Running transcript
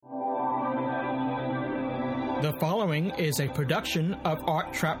The following is a production of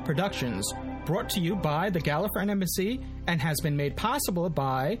Art Trap Productions, brought to you by the Gallifreyan Embassy and has been made possible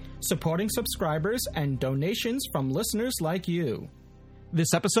by supporting subscribers and donations from listeners like you.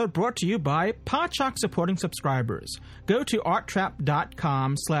 This episode brought to you by Podshock supporting subscribers. Go to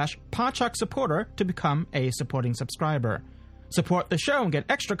arttrap.com/Podshock supporter to become a supporting subscriber. Support the show and get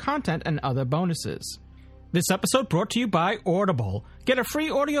extra content and other bonuses. This episode brought to you by Audible. Get a free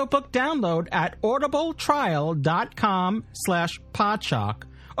audiobook download at audibletrial.com/Podshock.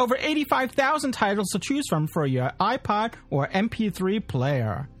 Over 85,000 titles to choose from for your iPod or MP3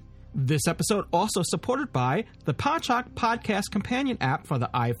 player. This episode also supported by the Podshock Podcast Companion app for the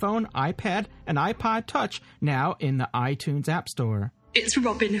iPhone, iPad, and iPod Touch, now in the iTunes App Store. It's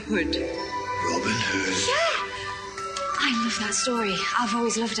Robin Hood. Robin Hood? Yeah! I love that story. I've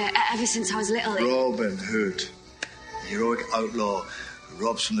always loved it, ever since I was little. Robin Hood. A heroic outlaw who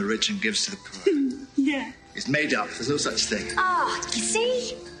robs from the rich and gives to the poor. Yeah. It's made up. There's no such thing. Ah, you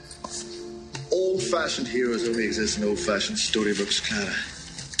see? Old-fashioned heroes only exist in old-fashioned storybooks, Clara.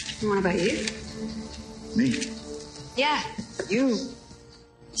 And what about you? Me? Yeah, you.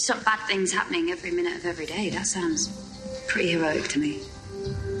 Stop bad things happening every minute of every day. That sounds pretty heroic to me.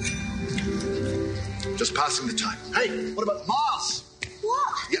 Just passing the time. Hey, what about Mars?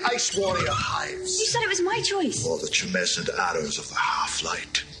 What? The Ice Warrior hives. You said it was my choice. Or the tumescent arrows of the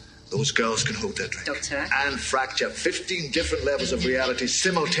half-light. Those girls can hold their drink. Doctor? And fracture 15 different levels of reality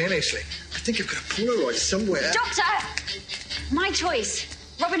simultaneously. I think I've got a Polaroid somewhere. Doctor! My choice.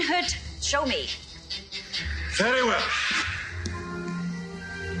 Robin Hood, show me. Very well.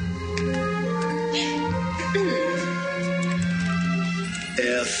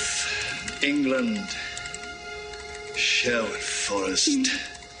 Earth, England, Sherwood Forest,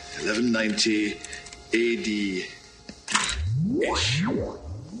 1190 AD.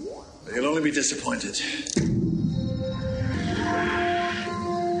 You'll only be disappointed.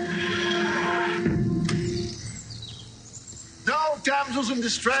 No damsels in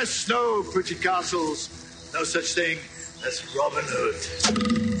distress, no pretty castles, no such thing as Robin Hood.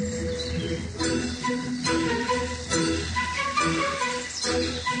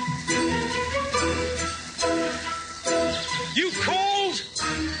 You called?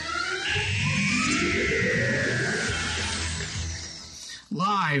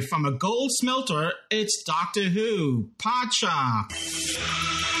 Live from a gold smelter, it's Doctor Who, Podshock.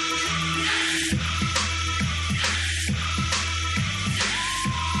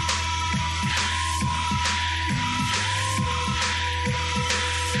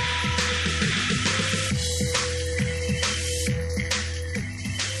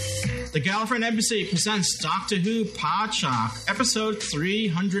 The Gallifreyan Embassy presents Doctor Who Podshock, episode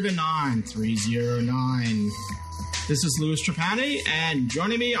 309. This is Louis Trapani, and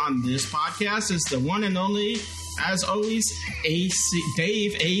joining me on this podcast is the one and only, as always,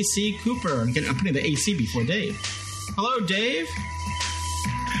 Dave A.C. Cooper. I'm putting the AC before Dave. Hello, Dave.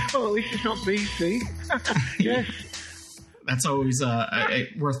 Oh, at least it's not BC. Yes. That's always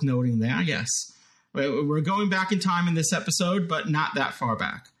worth noting there, yes. We're going back in time in this episode, but not that far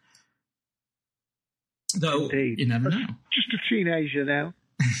back. Though, Indeed. You never know. Just a teenager now.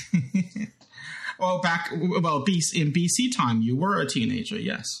 In BC time, you were a teenager.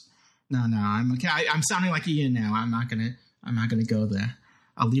 Yes. No, I'm okay. I'm sounding like Ian now. I'm not gonna go there.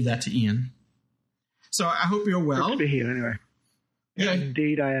 I'll leave that to Ian. So I hope you're well. Good to be here anyway. Yeah,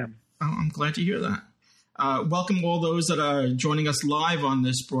 indeed I am. Oh, I'm glad to hear that. Welcome all those that are joining us live on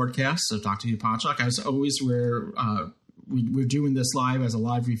this broadcast of Doctor Who Podshock. As always, we're doing this live as a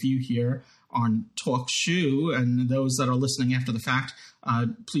live review here on TalkShoe, and those that are listening after the fact,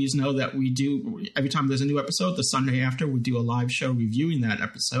 please know that we do, every time there's a new episode, the Sunday after, we do a live show reviewing that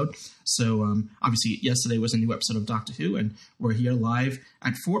episode. So obviously yesterday was a new episode of Doctor Who, and we're here live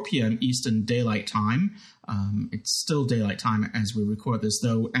at 4 p.m. Eastern Daylight Time. It's still daylight time as we record this,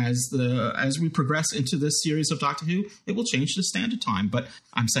 though as we progress into this series of Doctor Who, it will change to standard time, but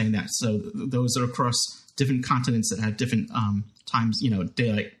I'm saying that so those that are across different continents that have different times,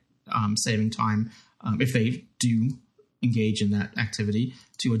 daylight saving time, if they do engage in that activity,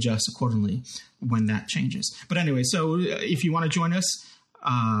 to adjust accordingly when that changes. But anyway, so if you want to join us,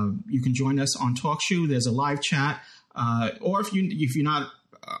 you can join us on TalkShoe. There's a live chat, or if you're not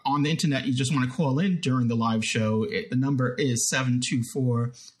on the internet, you just want to call in during the live show. The number is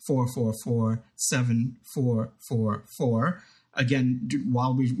 724-444-7444. Again,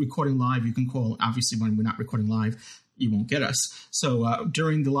 while we're recording live, you can call. Obviously, when we're not recording live, you won't get us. So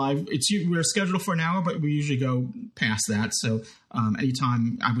during the live, we're scheduled for an hour, but we usually go past that. So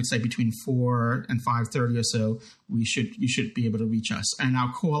anytime, I would say between 4 and 5:30 or so, you should be able to reach us. And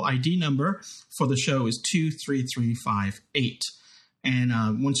our call ID number for the show is 23358.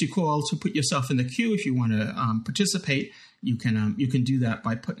 And once you call to put yourself in the queue, if you want to participate, you can do that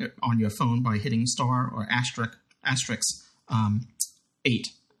by putting it on your phone by hitting star or asterisk 8.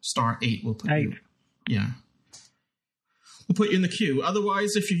 Star 8 will put 8. You. Yeah. We'll put you in the queue.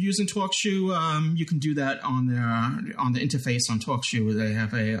 Otherwise, if you're using TalkShoe, you can do that on the interface on TalkShoe. They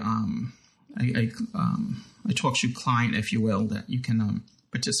have a TalkShoe client, if you will, that you can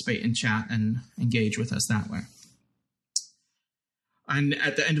participate in chat and engage with us that way. And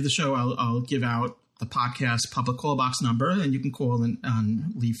at the end of the show, I'll give out the podcast public call box number, and you can call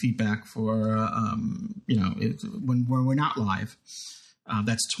and leave feedback for when we're not live.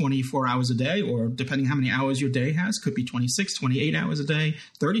 That's 24 hours a day, or depending how many hours your day has, could be 26, 28 hours a day,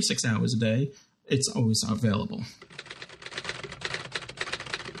 36 hours a day. It's always available.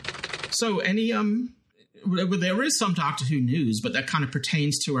 So there is some Doctor Who news, but that kind of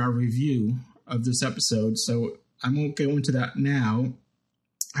pertains to our review of this episode. So I won't go into that now.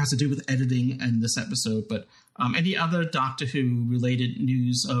 It has to do with editing and this episode, but any other Doctor Who related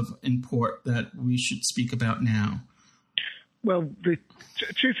news of import that we should speak about now? Well, the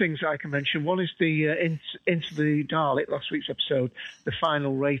two things I can mention. One is the Into the Dalek, last week's episode. The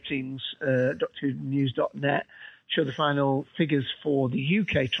final ratings, DoctorWhoNews.net, show the final figures for the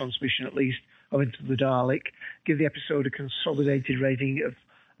UK transmission, at least, of Into the Dalek. Give the episode a consolidated rating of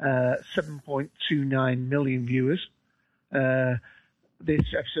 7.29 million viewers.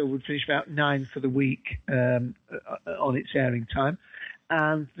 This episode would finish about 9 for the week on its airing time.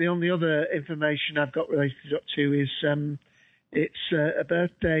 And the only other information I've got related to Doctor Who is it's a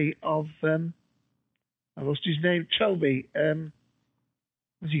birthday of I lost his name, Toby. Where's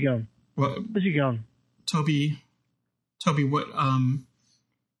he gone? Where's he gone? Toby what?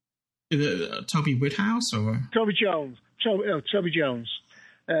 Toby Whithouse or Toby Jones? Toby Jones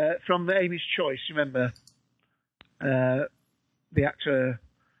from the Amy's Choice. Remember the actor?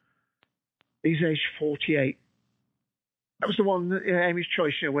 He's aged 48. That was the one, Amy's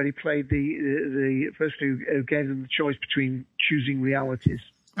Choice, when he played the person who gave them the choice between choosing realities.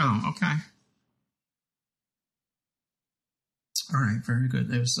 Oh, okay. All right, very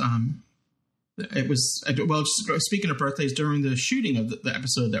good. Speaking of birthdays, during the shooting of the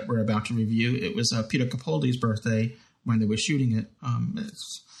episode that we're about to review, it was Peter Capaldi's birthday when they were shooting it.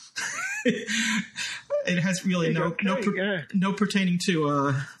 It has really no pertaining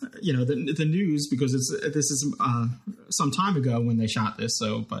to the news, because this is some time ago when they shot this.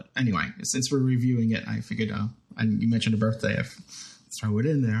 So, but anyway, since we're reviewing it, I figured, and you mentioned a birthday, I'll throw it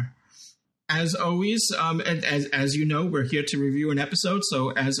in there. As always, and as you know, we're here to review an episode.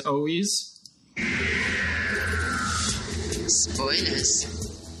 So as always, spoilers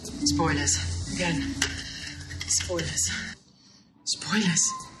again. Spoilers.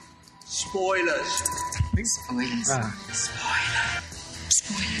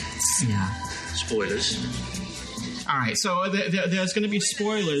 Yeah. Spoilers. All right, so there's going to be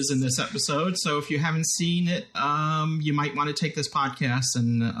spoilers in this episode. So if you haven't seen it, you might want to take this podcast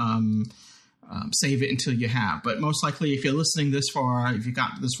and save it until you have. But most likely, if you're listening this far, if you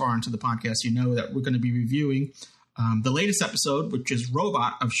got this far into the podcast, you know that we're going to be reviewing the latest episode, which is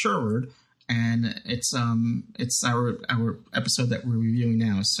Robot of Sherwood. And it's our episode that we're reviewing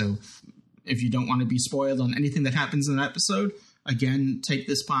now. So if you don't want to be spoiled on anything that happens in that episode, again, take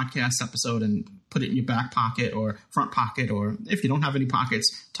this podcast episode and put it in your back pocket or front pocket, or if you don't have any pockets,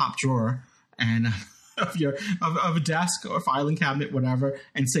 top drawer and of a desk or filing cabinet, whatever,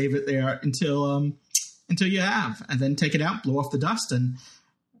 and save it there until you have, and then take it out, blow off the dust, and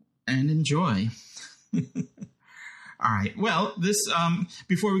enjoy. All right. Well, this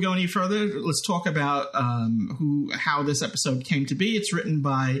before we go any further, let's talk about how this episode came to be. It's written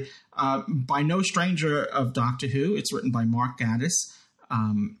by no stranger of Doctor Who. It's written by Mark Gatiss,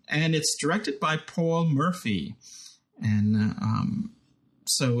 and it's directed by Paul Murphy. And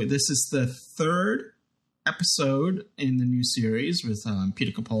so this is the third episode in the new series with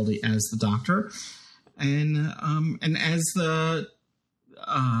Peter Capaldi as the Doctor, and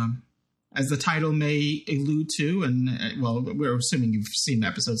as the title may allude to, and we're assuming you've seen the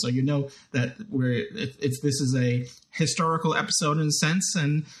episode, so you know that this is a historical episode in a sense,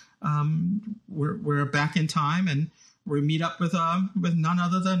 and we're back in time, and we meet up with none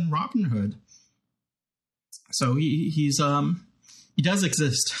other than Robin Hood. So he does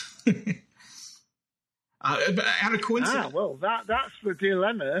exist. Out of coincidence. That's the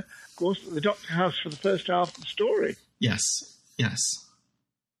dilemma, of course, that the Doctor has for the first half of the story. Yes.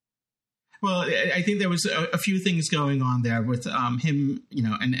 Well, I think there was a few things going on there with him,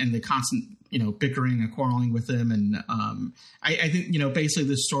 and the constant, bickering and quarreling with him. And I think, basically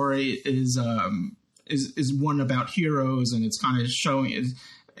the story is one about heroes, and it's kind of showing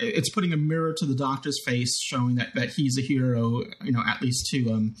it's putting a mirror to the Doctor's face, showing that he's a hero, at least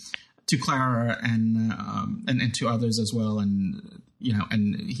to Clara and to others as well. And,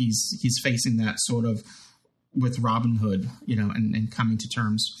 and he's facing that sort of with Robin Hood, and coming to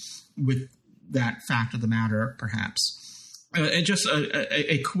terms with that fact of the matter, perhaps. And just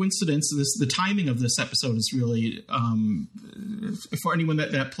a coincidence. The timing of this episode is really for anyone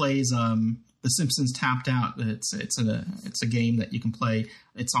that plays The Simpsons Tapped Out. It's a game that you can play.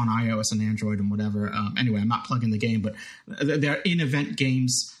 It's on iOS and Android and whatever. Anyway, I'm not plugging the game, but there are in-event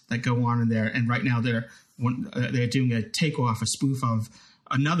games that go on in there. And right now they're doing a takeoff, a spoof of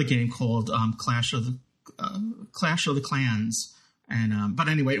another game called Clash of the Clans. And but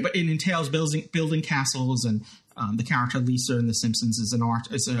anyway, it entails building castles, and the character Lisa in The Simpsons is an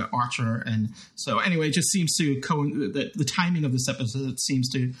archer, and so anyway, it just seems to the timing of this episode seems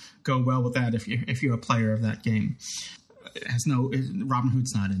to go well with that. If you're a player of that game, it has Robin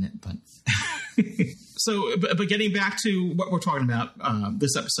Hood's not in it, but so. But getting back to what we're talking about,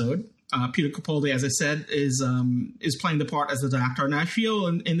 this episode. Peter Capaldi, as I said, is playing the part as the Doctor, and I feel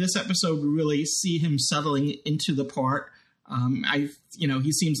in this episode we really see him settling into the part.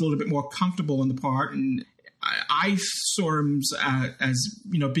 He seems a little bit more comfortable in the part, and I saw him as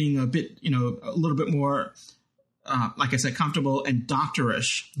being a bit, a little bit more, like I said, comfortable and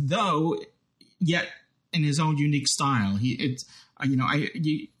doctorish, though yet in his own unique style.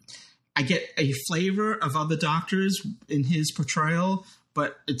 I get a flavor of other Doctors in his portrayal,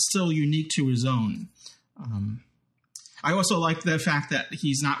 but it's still unique to his own. I also like the fact that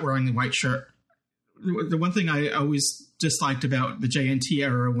he's not wearing the white shirt. The one thing I always disliked about the JNT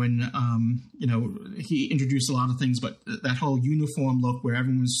era when, he introduced a lot of things, but that whole uniform look where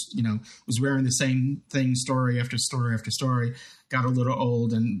everyone was wearing the same thing story after story after story got a little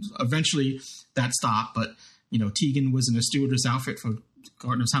old, and eventually that stopped. But, Tegan was in a stewardess outfit for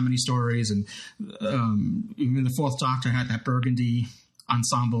God knows how many stories, and even the Fourth Doctor had that burgundy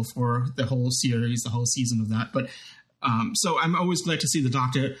ensemble for the whole series, the whole season of that. But so I'm always glad to see the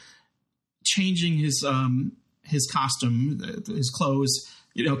Doctor changing his costume, his clothes,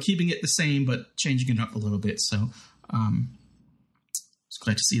 keeping it the same but changing it up a little bit. So it's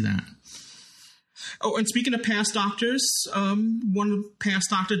glad to see that. Oh, and speaking of past Doctors, one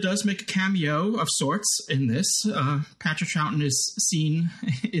past Doctor does make a cameo of sorts in this. Patrick Troughton is seen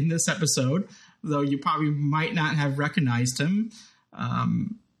in this episode, though you probably might not have recognized him.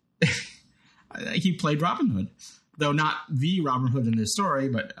 He played Robin Hood, though not the Robin Hood in this story,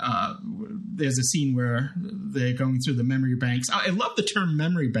 but there's a scene where they're going through the memory banks. I love the term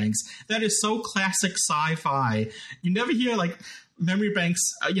memory banks. That is so classic sci-fi. You never hear memory banks.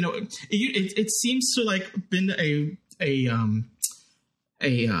 It seems to been a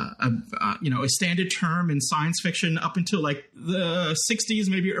standard term in science fiction up until the 60s,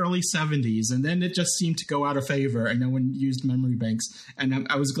 maybe early 70s, and then it just seemed to go out of favor, and no one used memory banks. And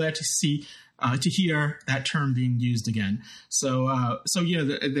I was glad to see. To hear that term being used again. So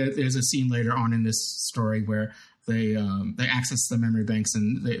there's a scene later on in this story where they access the memory banks,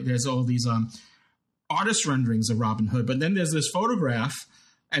 and there's all these artist renderings of Robin Hood. But then there's this photograph,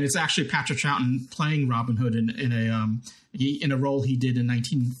 and it's actually Patrick Troughton playing Robin Hood in a role he did in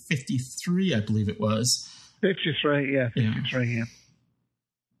 1953, I believe it was. 53, yeah. 53, yeah.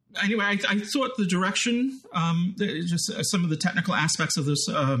 Anyway, I thought the direction, just some of the technical aspects of this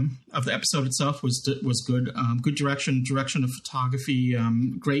of the episode itself was good. Good direction of photography,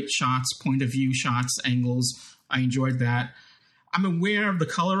 great shots, point of view shots, angles. I enjoyed that. I'm aware of the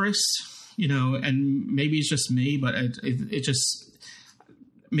colorist, and maybe it's just me, but it just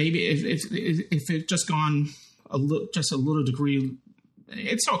maybe if it just gone a little degree,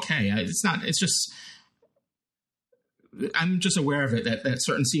 it's okay. It's not. It's just. I'm just aware of it that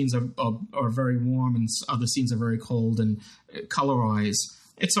certain scenes are very warm and other scenes are very cold, and color-wise,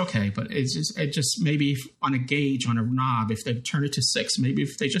 it's okay. But it just maybe on a gauge, on a knob, if they turned it to 6, maybe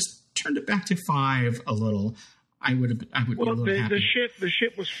if they just turned it back to 5 a little, I would be a little happy. The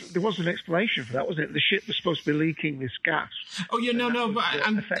ship was, there was an explanation for that, wasn't it? The ship was supposed to be leaking this gas. Oh yeah, no, but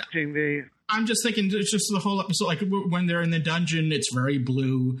I'm affecting the. I'm just thinking it's just the whole episode, when they're in the dungeon, it's very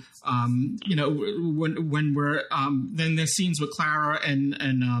blue. When we're then there's scenes with Clara and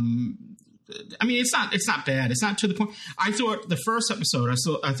I mean, it's not bad. It's not to the point. I thought the first episode,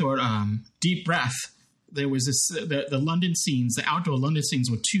 I thought Deep Breath. There was the London scenes, the outdoor London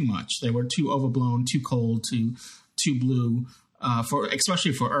scenes were too much. They were too overblown, too cold, too too blue.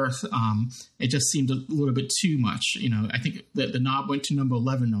 Especially for Earth, it just seemed a little bit too much. I think the knob went to number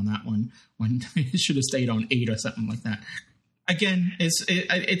 11 on that one when it should have stayed on 8 or something like that. Again,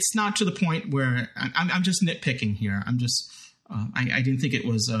 it's not to the point where I'm just nitpicking here. I'm just I didn't think it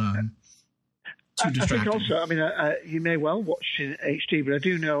was too distracting. I think also, you may well watch in HD, but I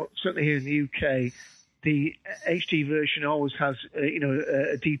do know certainly here in the UK, the HD version always has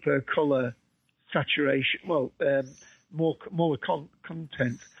a deeper colour saturation. Well. More content.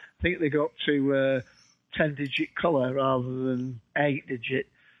 I think they go up to 10-digit colour rather than 8-digit.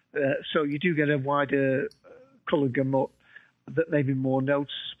 So you do get a wider colour gamut that may be more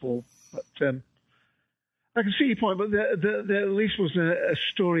noticeable. But I can see your point, but there at least was a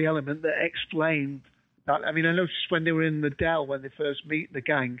story element that explained that. I noticed when they were in the Dell, when they first meet the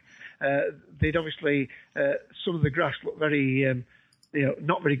gang, they'd obviously, some of the grass looked very...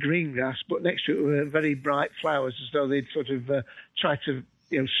 not very green grass, but next to it were very bright flowers, as though they'd sort of tried to,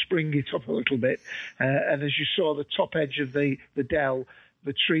 spring it up a little bit. And as you saw the top edge of the dell,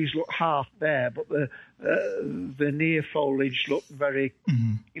 the trees looked half bare, but the near foliage looked very,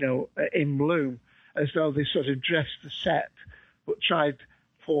 in bloom, as though they sort of dressed the set, but tried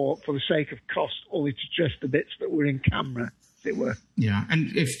for the sake of cost only to dress the bits that were in camera. It were. Yeah,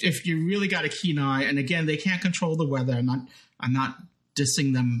 and if you really got a keen eye, and again, they can't control the weather. I'm not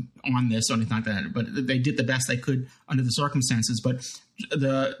dissing them on this or anything like that, but they did the best they could under the circumstances. But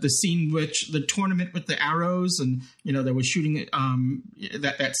the scene, the tournament with the arrows, and they were shooting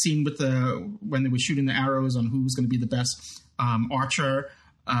that scene with when they were shooting the arrows on who's going to be the best archer.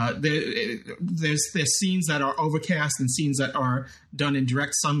 There's scenes that are overcast and scenes that are done in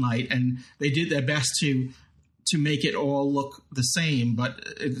direct sunlight, and they did their best to make it all look the same, but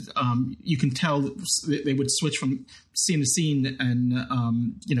you can tell they would switch from scene to scene, and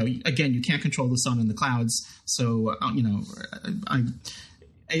again, you can't control the sun and the clouds, so and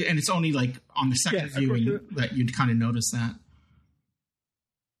it's only like on the second viewing that you'd kind of notice that.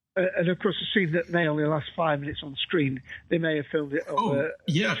 And of course, a scene that may only last 5 minutes on screen, they may have filmed it over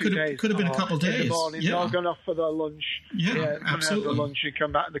could have been a couple days. In the morning, they've all gone off for their lunch. Yeah, absolutely. Have their lunch and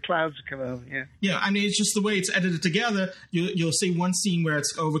come back, and the clouds come over. Yeah. It's just the way it's edited together. You'll see one scene where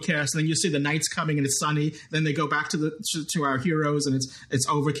it's overcast, and then you see the night's coming and it's sunny. Then they go back to our heroes, and it's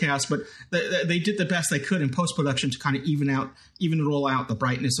overcast. But they did the best they could in post production to kind of even it all out, the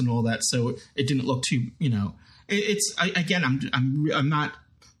brightness and all that, so it didn't look too. I'm not.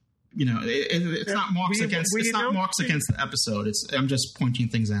 It's not marks against the episode. I'm just pointing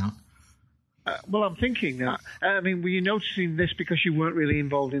things out. Well, I'm thinking that. Were you noticing this because you weren't really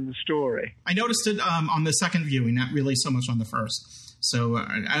involved in the story? I noticed it on the second viewing, not really so much on the first. So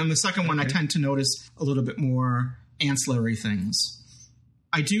on the second one, I tend to notice a little bit more ancillary things.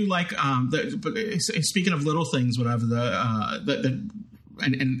 I do like speaking of little things, whatever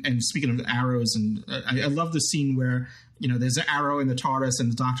and speaking of the arrows, and I love the scene where there's an arrow in the TARDIS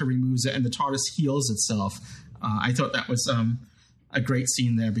and the Doctor removes it and the TARDIS heals itself. I thought that was a great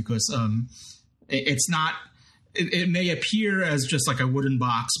scene there because it's not. It may appear as just like a wooden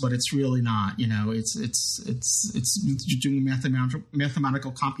box, but it's really not. It's doing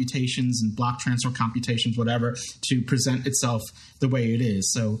mathematical computations and block transfer computations, whatever, to present itself the way it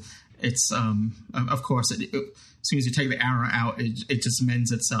is. So it's of course as soon as you take the arrow out, it just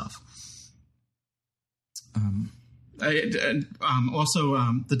mends itself. Also,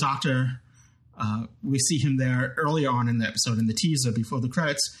 the Doctor, we see him there earlier on in the episode in the teaser before the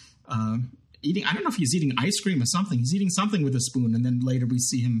credits, eating. I don't know if he's eating ice cream or something. He's eating something with a spoon, and then later we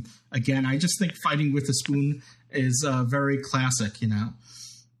see him again. I just think fighting with a spoon is very classic,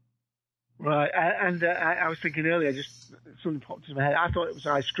 Right, and I was thinking earlier, just something popped into my head. I thought it was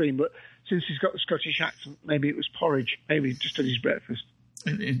ice cream, but since he's got the Scottish accent, maybe it was porridge. Maybe he just had his breakfast.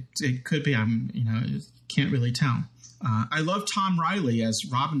 It could be. Can't really tell. I love Tom Riley as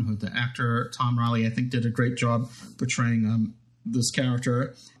Robin Hood. The actor Tom Riley, I think, did a great job portraying this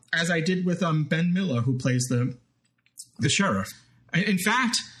character, as I did with Ben Miller, who plays the sheriff. In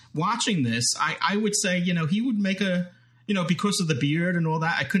fact, watching this, I would say, he would make because of the beard and all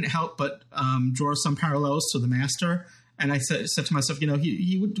that, I couldn't help but draw some parallels to the Master. And I said to myself,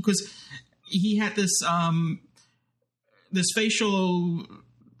 he would, because he had this facial.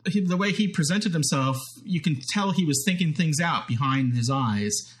 The way he presented himself, you can tell he was thinking things out behind his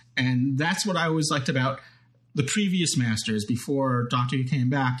eyes. And that's what I always liked about the previous Masters before Doctor Who came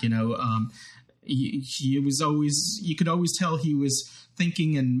back. He was always, you could always tell he was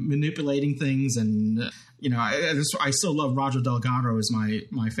thinking and manipulating things. And, I still love Roger Delgado as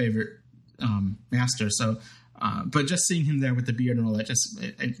my favorite Master. So But just seeing him there with the beard and all that,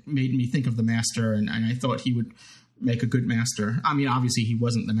 it made me think of the Master, and I thought he would make a good Master. I mean, obviously he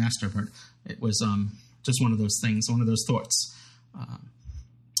wasn't the Master, but it was just one of those things, one of those thoughts.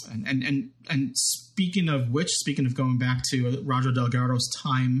 And speaking of going back to Roger Delgado's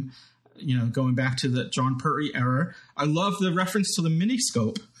time, going back to the John Pertwee era, I love the reference to the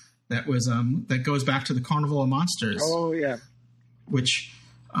miniscope that was that goes back to the Carnival of Monsters. Oh yeah, which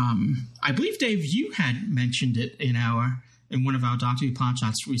I believe, Dave, you had mentioned it in one of our Doctor Who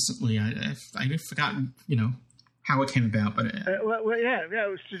podcasts recently. I've forgotten, how it came about, but it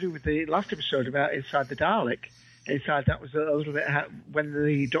was to do with the last episode about Inside the Dalek. Inside that was a little bit when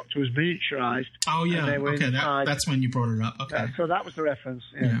the Doctor was miniaturized. Oh yeah, okay, that's when you brought it up. Okay, so that was the reference.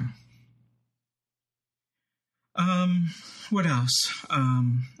 Yeah. What else?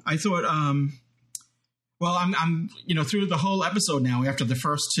 I thought. Well, I'm through the whole episode now. After the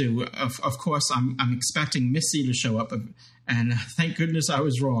first two, of course, I'm expecting Missy to show up, and thank goodness I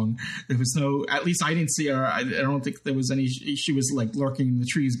was wrong. There was no. At least I didn't see her. I don't think there was any. She was like lurking in the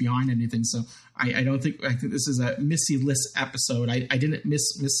trees behind anything. So I don't think. I think this is a Missy-less episode. I didn't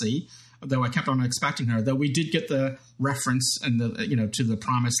miss Missy, though I kept on expecting her. Though we did get the reference and to the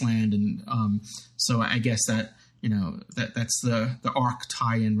Promised Land, and so I guess that. That's the Ark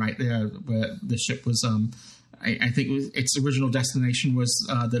tie-in right there, where the ship was. I think its original destination was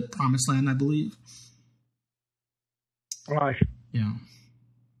the Promised Land, I believe. Right. Yeah.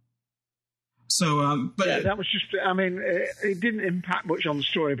 So, but that was just. I mean, it didn't impact much on the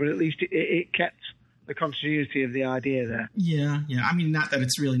story, but at least it kept the continuity of the idea there. Yeah. I mean, not that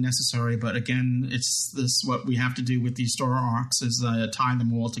it's really necessary, but again, it's what we have to do with these story arcs is tie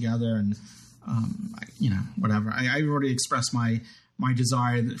them all together and. Whatever. I already expressed my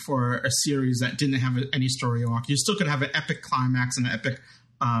desire for a series that didn't have any story arc. You still could have an epic climax and an epic,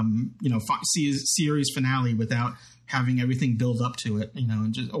 series finale without having everything build up to it.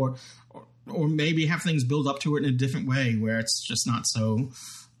 And just or maybe have things build up to it in a different way where it's just not so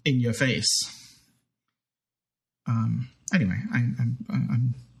in your face. Anyway,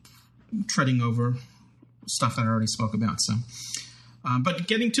 I'm treading over stuff that I already spoke about. So. But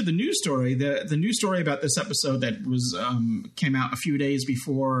getting to the news story, the news story about this episode that was came out a few days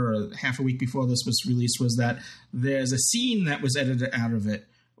before, or half a week before this was released, was that there's a scene that was edited out of it,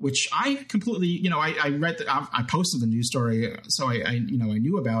 which I completely, I read that I posted the news story, so I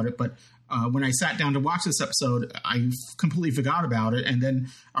knew about it, but when I sat down to watch this episode, I completely forgot about it, and then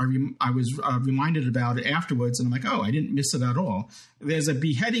I was reminded about it afterwards, and I'm like, oh, I didn't miss it at all. There's a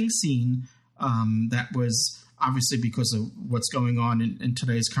beheading scene that was. Obviously, because of what's going on in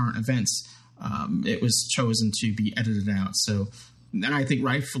today's current events, it was chosen to be edited out. So, and I think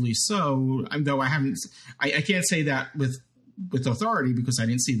rightfully so. Though I can't say that with authority because I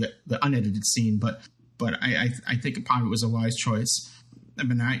didn't see the unedited scene. But I think part of it was a wise choice. I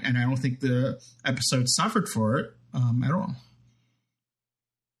mean, I don't think the episode suffered for it at all.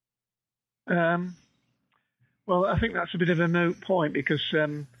 Well, I think that's a bit of a moot point because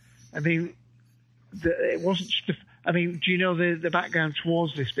it wasn't. Do you know the background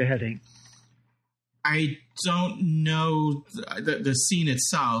towards this beheading? I don't know the scene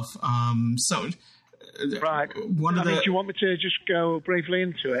itself. Right. Do you want me to just go briefly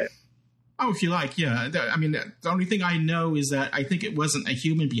into it? Oh, if you like, yeah. The only thing I know is that I think it wasn't a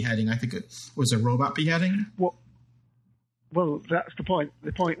human beheading. I think it was a robot beheading. Well, that's the point.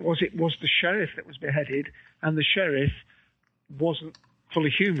 The point was it was the sheriff that was beheaded, and the sheriff wasn't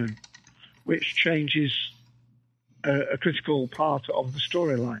fully human. Which changes a critical part of the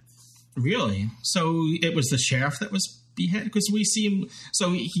storyline. Really? So it was the sheriff that was beheaded? Because we see him...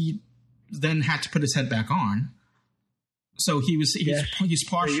 So he then had to put his head back on. So he's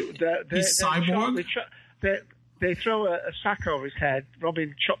partial... He's cyborg? They throw a sack over his head.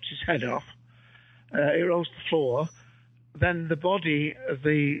 Robin chops his head off. It rolls to the floor. Then the body of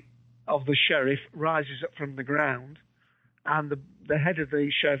the sheriff rises up from the ground. And the head of the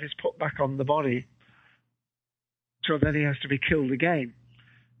sheriff is put back on the body. So then he has to be killed again.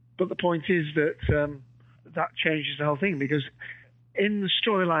 But the point is that that changes the whole thing because in the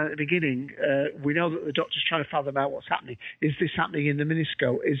storyline at the beginning, we know that the Doctor's trying to fathom out what's happening. Is this happening in the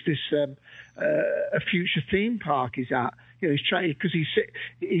miniscope? Is this a future theme park he's at? He's trying because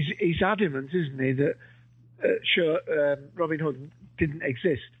he's adamant, isn't he, that Robin Hood didn't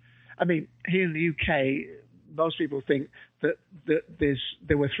exist. I mean, here in the UK, most people think that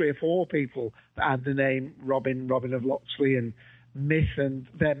there were 3 or 4 people that had the name Robin of Locksley and myth, and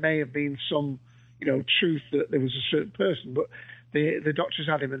there may have been some, truth that there was a certain person, but the Doctor's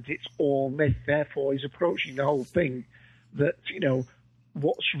adamant it's all myth. Therefore, he's approaching the whole thing that,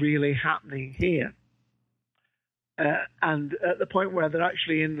 what's really happening here. and at the point where they're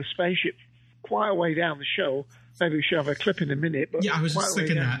actually in the spaceship, quite a way down the show. Maybe we should have a clip in a minute. But yeah, I was just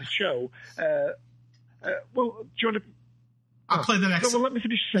thinking that. The show. Well, do you want to? I'll play the next. Well, let me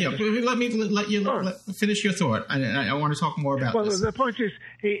finish. Yeah, let you finish your thought. I want to talk more about this. Well, the point is,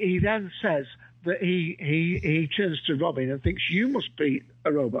 he then says that he turns to Robin and thinks you must be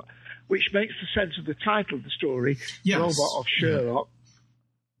a robot, which makes the sense of the title of the story, yes. Robot of Sherlock.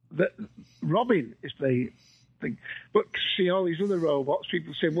 Yeah. That Robin is the thing. But see all these other robots,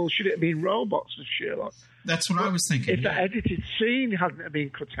 people say, well, should it have been robots of Sherlock? That's what I was thinking. If that edited scene hadn't been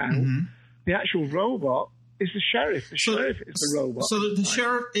cut out, the actual robot is the sheriff. The sheriff is the robot. So the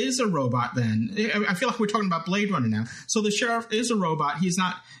sheriff is a robot then. I feel like we're talking about Blade Runner now. So the sheriff is a robot. He's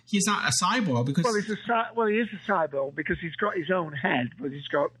not a cyborg because... Well, he is a cyborg because he's got his own head, but he's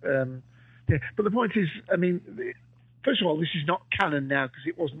got... But the point is, I mean, first of all, this is not canon now because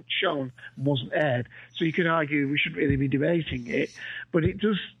it wasn't shown and wasn't aired. So you can argue we shouldn't really be debating it. But it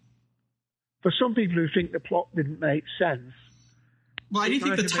does... For some people who think the plot didn't make sense... Well, I didn't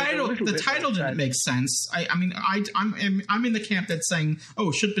think the title didn't make sense. I'm in the camp that's saying,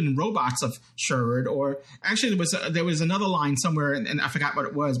 oh, it should have been Robots of Sherwood, or actually there was another line somewhere, and I forgot what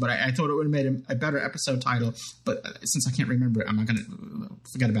it was, but I thought it would have made a better episode title. But since I can't remember it, I'm not going to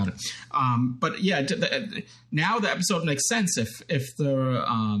forget about it. But yeah, now the episode makes sense if the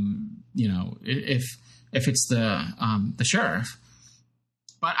if it's the sheriff.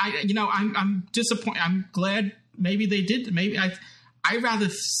 But I'm disappointed. I'm glad maybe they did. Maybe I'd rather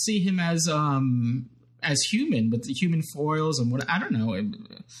see him as human with the human foils and what I don't know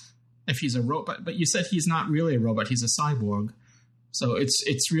if he's a robot. But you said he's not really a robot; he's a cyborg. So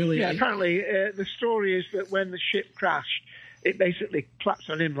it's really Apparently, the story is that when the ship crashed, it basically clapped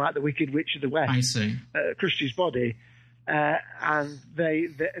on him like the Wicked Witch of the West. I see. Crushed his body, and they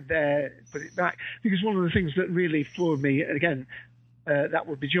put it back because one of the things that really floored me, and again, that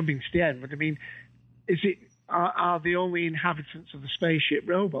would be jumping to the end. But I mean, is it? Are the only inhabitants of the spaceship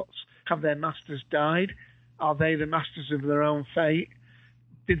robots? Have their masters died? Are they the masters of their own fate?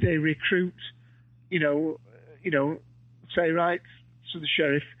 Did they recruit? Say right to the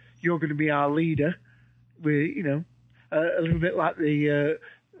sheriff, you're going to be our leader. A little bit like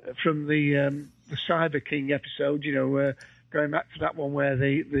from the Cyber King episode. Going back to that one where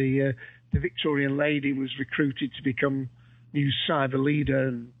the Victorian lady was recruited to become new cyber leader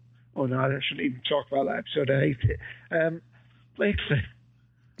and. Oh, no, I shouldn't even talk about that episode. I hate it. Lately.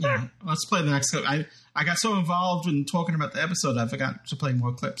 Yeah, let's play the next clip. I got so involved in talking about the episode, I forgot to play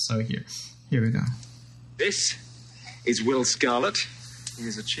more clips. So here we go. This is Will Scarlett. He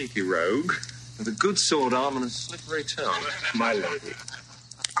is a cheeky rogue with a good sword arm and a slippery tongue. My lady.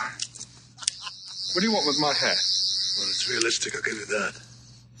 What do you want with my hair? Well, it's realistic, I'll give you that.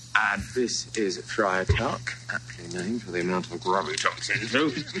 And this is Triatark, aptly named for the amount of grub he talks into.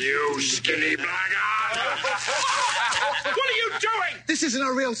 You skinny blackguard! What are you doing? This isn't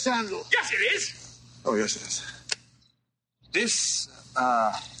a real sandal. Yes, it is. Oh, yes, it is. This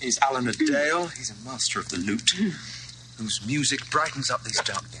is Alan Adale. He's a master of the lute, whose music brightens up these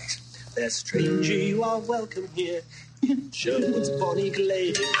dark days. Fair stranger, you are welcome here in Sherwood's bonny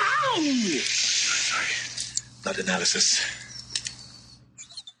glade. Ow! Sorry. Blood analysis.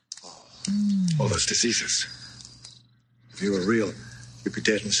 All those diseases. If you were real, you'd be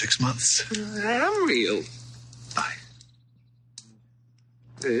dead in 6 months. I am real. Aye.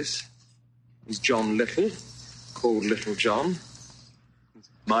 This is John Little, called Little John.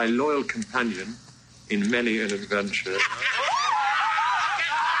 My loyal companion in many an adventure.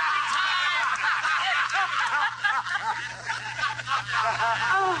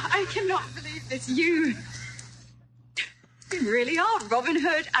 Oh, I cannot believe this. You really are Robin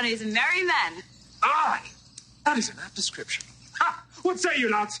Hood and his merry men. Aye! That is an apt description. Ha! What say you,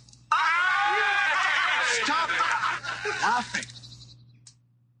 lads? Stop laughing.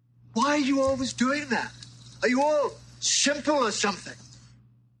 Why are you always doing that? Are you all simple or something?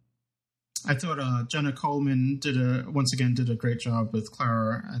 I thought Jenna Coleman did a great job with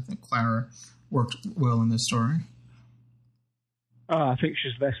Clara. I think Clara worked well in this story. Oh, I think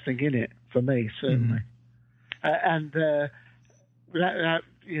she's the best thing in it for me, certainly. Without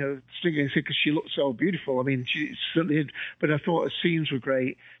stinging because she looked so beautiful. I mean, she certainly did. But I thought her scenes were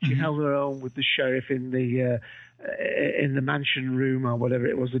great. She held her own with the sheriff in the mansion room or whatever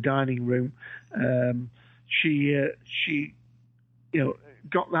it was, the dining room. She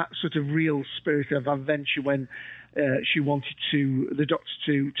got that sort of real spirit of adventure when she wanted the doctor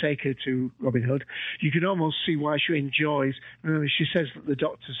to take her to Robin Hood. You can almost see why she enjoys. Remember, she says that the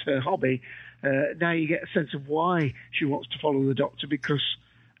doctor's her hobby. Now you get a sense of why she wants to follow the doctor because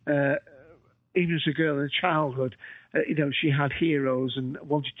even as a girl in childhood, she had heroes and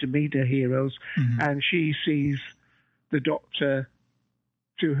wanted to meet her heroes, and she sees the Doctor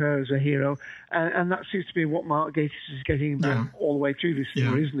to her as a hero, and that seems to be what Mark Gatiss is getting back all the way through this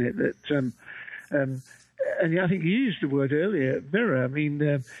story, isn't it? That, and I think you used the word earlier, mirror. I mean,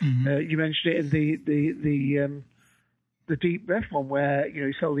 you mentioned it in the deep breath one, where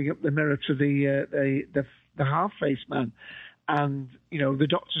he's holding up the mirror to the half-faced man, and the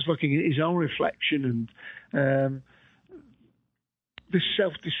Doctor's looking at his own reflection, and this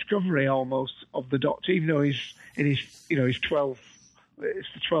self-discovery almost of the Doctor, even though he's in his 12th. It's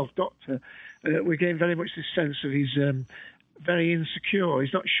the 12th Doctor. We're getting very much this sense of he's very insecure.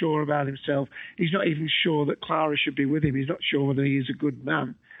 He's not sure about himself. He's not even sure that Clara should be with him. He's not sure whether he is a good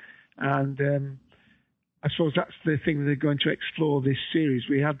man. And I suppose that's the thing that they're going to explore this series.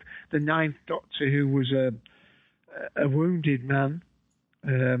 We had the 9th Doctor, who was a wounded man.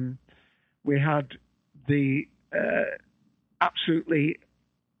 We had the absolutely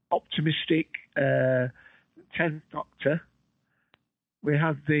optimistic 10th Doctor. We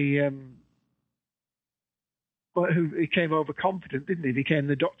had the who became overconfident, didn't he? He became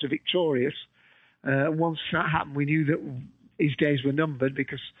the Doctor Victorious. Once that happened, we knew that his days were numbered,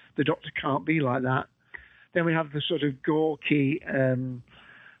 because the Doctor can't be like that. Then we have the sort of gawky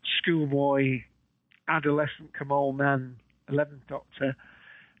schoolboy, adolescent, come old man, 11th Doctor.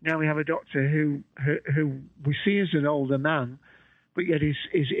 Now we have a Doctor who we see as an older man, but yet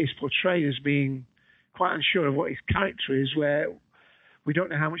is portrayed as being quite unsure of what his character is, where we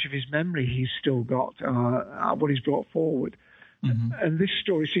don't know how much of his memory he's still got, what he's brought forward. And this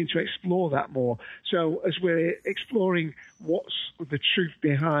story seems to explore that more. So as we're exploring what's the truth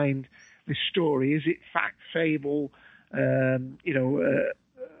behind this story, is it fact, fable, a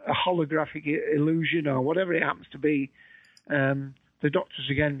holographic illusion, or whatever it happens to be, the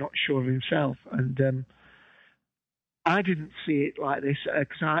Doctor's, again, not sure of himself. And I didn't see it like this,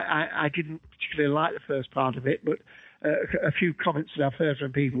 because I didn't particularly like the first part of it, but a few comments that I've heard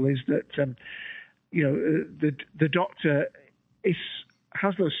from people is that, the Doctor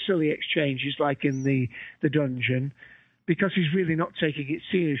has those silly exchanges like in the dungeon, because he's really not taking it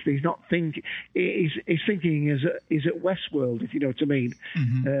seriously. He's not thinking. He's thinking is at Westworld, if you know what I mean.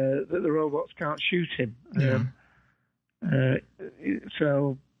 That the robots can't shoot him.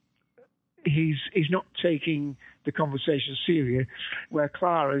 So he's not taking the conversation serious. Where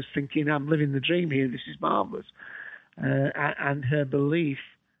Clara's thinking, "I'm living the dream here. This is marvelous." And her belief,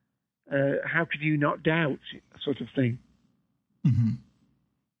 how could you not doubt, sort of thing.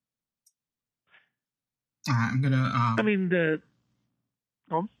 I'm going to...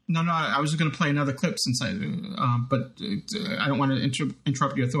 No, I was just going to play another clip since but I don't want to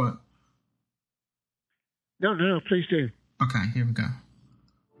interrupt your thought. No, please do. Okay, here we go.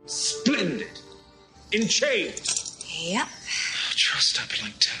 Splendid. In chains. Yep. Trussed up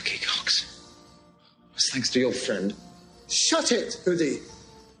like turkey cocks. It's thanks to your friend. Shut it, Hoodie.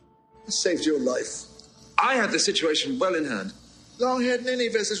 I saved your life. I had the situation well in hand. Long-haired ninny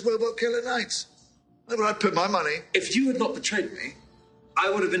versus Wilbur Killer Knights. Where would I put my money? If you had not betrayed me, I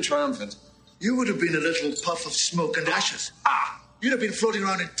would have been triumphant. You would have been a little puff of smoke and ashes. You'd have been floating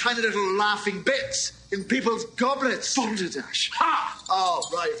around in tiny little laughing bits in people's goblets. Balderdash. Oh,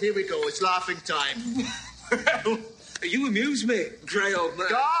 right, here we go. It's laughing time. Well, you amuse me, grey old man.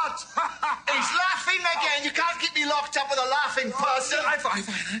 God! He's laughing again. You can't keep me locked up with a laughing person. I find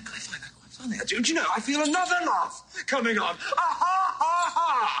that quite funny. Do you know, I feel another laugh coming on.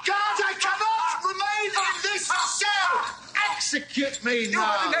 God, I cannot remain in this cell! Execute me now! No,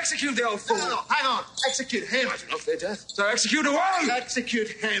 I didn't execute the old fool. No, hang on. Execute him. I do not fear death. So execute away! Execute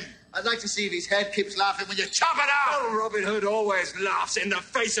him. I'd like to see if his head keeps laughing when you chop it out! Oh, Robin Hood always laughs in the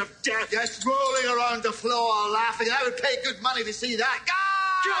face of death. Just rolling around the floor laughing. I would pay good money to see that.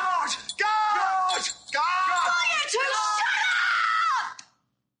 God!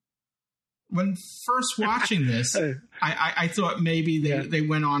 When first watching this, I thought maybe they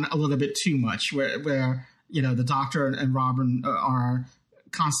went on a little bit too much, where the Doctor and Robin are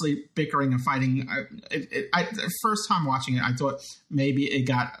constantly bickering and fighting. The first time watching it, I thought maybe it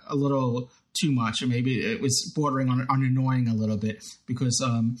got a little too much, or maybe it was bordering on annoying a little bit, because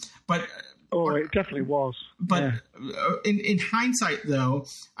it definitely was. But in hindsight, though,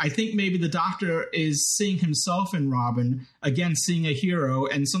 I think maybe the Doctor is seeing himself in Robin, again, seeing a hero.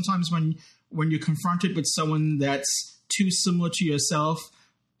 And sometimes when you're confronted with someone that's too similar to yourself,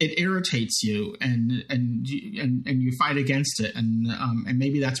 it irritates you, and you fight against it. And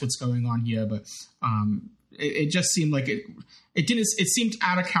maybe that's what's going on here. But it just seemed like it seemed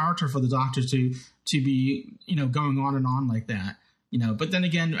out of character for the Doctor to be going on and on like that. But then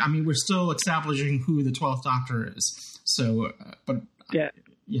again, I mean, we're still establishing who the 12th Doctor is. So, yeah.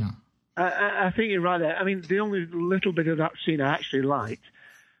 I think you're right there. I mean, the only little bit of that scene I actually liked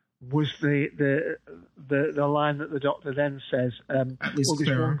was the line that the Doctor then says, at least this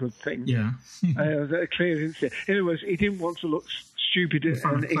one good thing. Yeah. That Claire didn't say. In other words, he didn't want to look stupid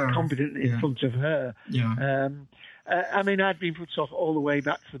and incompetent in front of her. Yeah. I mean, I'd been put off all the way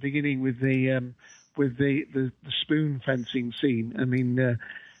back to the beginning with the spoon fencing scene. I mean,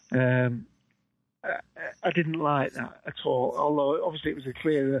 I didn't like that at all, although obviously it was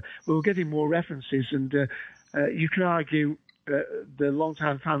clear we were getting more references, and you can argue the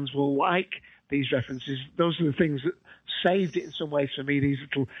long-time fans will like these references. Those are the things that saved it in some ways for me, these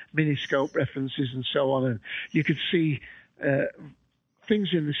little miniscope references and so on. And you could see things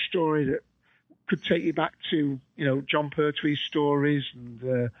in the story that could take you back to, John Pertwee's stories and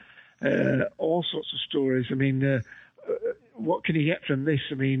all sorts of stories. I mean, what can you get from this?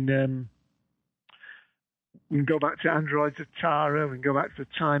 I mean, we can go back to Androids of Tara, we can go back to the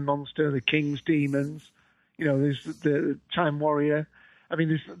Time Monster, the King's Demons, there's the Time Warrior. I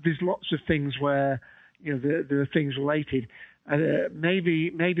mean, there's lots of things where, there are things related. And maybe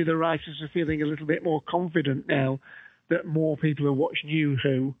the writers are feeling a little bit more confident now that more people who watch New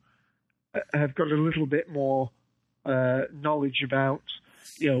Who have got a little bit more knowledge about,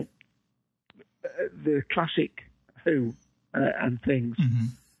 the classic Who and things. Mm-hmm.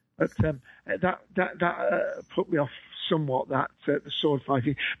 But that put me off somewhat, that the sword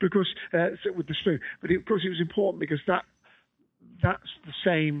fighting, because with the spoon. But of course, it was important because that's the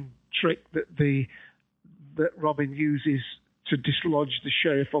same trick that Robin uses to dislodge the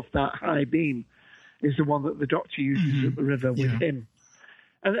sheriff off that high beam, is the one that the Doctor uses at the river with him.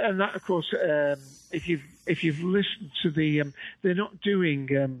 And that, of course, if you've listened to they're not doing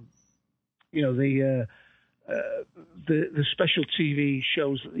the special TV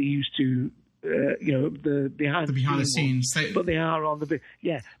shows that they used to, the behind the scenes, but they are on they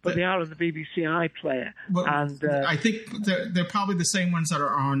are on the BBC iPlayer. Well, and I think they're probably the same ones that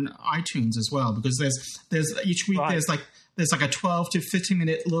are on iTunes as well, because there's each week there's like a 12 to 15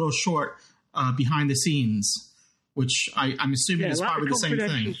 minute little short behind the scenes, which I'm assuming is probably the same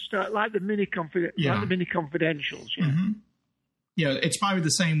thing. Like the mini confidentials. Yeah. Mm-hmm. Yeah, it's probably the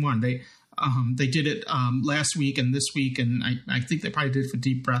same one. They did it last week and this week, and I think they probably did it for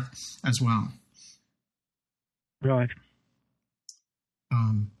Deep Breath as well. Right.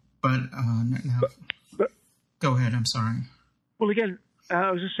 But go ahead. I'm sorry. Well, again,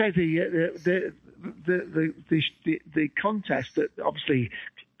 I was going to say the contest that obviously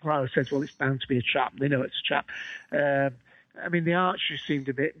Clara says, well, it's bound to be a trap. They know it's a trap. I mean, the archery seemed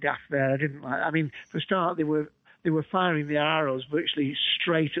a bit daft there. I didn't like. I mean, for a start, they were firing the arrows virtually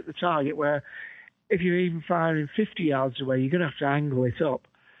straight at the target, where if you're even firing 50 yards away, you're going to have to angle it up.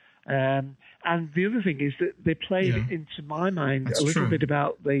 And the other thing is that they played into my mind a little bit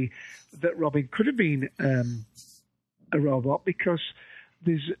about that Robin could have been a robot, because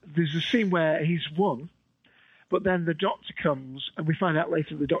there's a scene where he's won, but then the Doctor comes, and we find out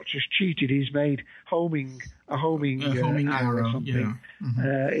later the Doctor's cheated. He's made a homing arrow or something. Yeah.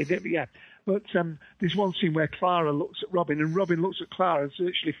 Mm-hmm. But there's one scene where Clara looks at Robin, and Robin looks at Clara and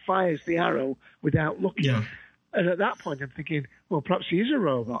actually fires the arrow without looking. Yeah. And at that point, I'm thinking, well, perhaps he is a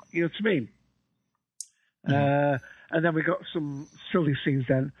robot. You know what I mean? Yeah. And then we got some silly scenes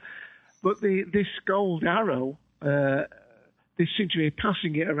then. But this gold arrow, they seem to be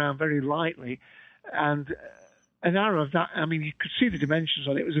passing it around very lightly. And an arrow of that, I mean, you could see the dimensions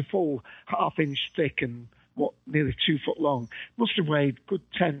on it. It was a full half-inch thick and nearly 2 foot long. Must have weighed good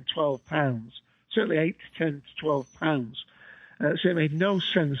 10, 12 pounds. Certainly 8 to 10 to 12 pounds. So it made no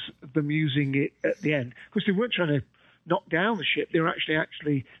sense of them using it at the end, because they weren't trying to knock down the ship. They were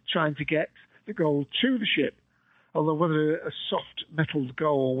actually trying to get the gold to the ship. Although whether a soft metal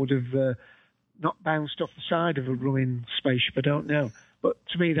goal would have not bounced off the side of a ruined spaceship, I don't know. But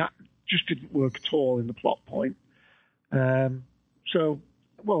to me, that just didn't work at all in the plot point. I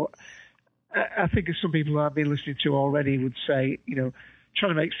think as some people I've been listening to already would say,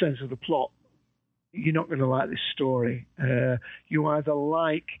 trying to make sense of the plot, you're not going to like this story. You either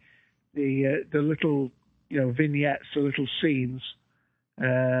like the little, vignettes, the little scenes,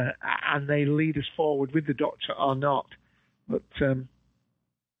 and they lead us forward with the Doctor or not. But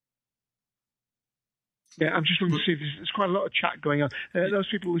I'm just looking to see if there's quite a lot of chat going on. Those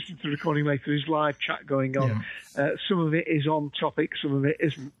people listening to the recording later, there's live chat going on. Yeah. Some of it is on topic, some of it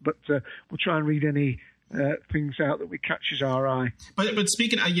isn't. But we'll try and read any things out that would catches our eye. But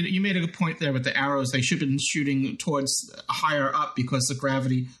speaking, you made a good point there with the arrows. They should have been shooting towards higher up because the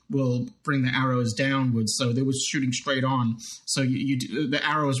gravity will bring the arrows downwards. So they were shooting straight on. So the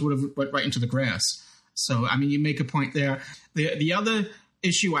arrows would have went right into the grass. So I mean, you make a point there. The other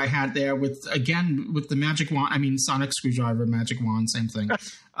issue I had there with the magic wand. I mean, sonic screwdriver, magic wand, same thing.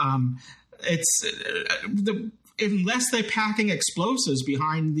 Unless they're packing explosives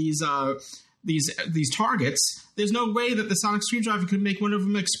behind these targets, there's no way that the sonic screwdriver could make one of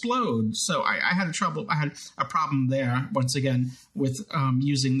them explode. So I had a problem there once again with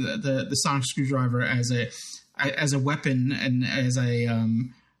using the sonic screwdriver as a weapon and as a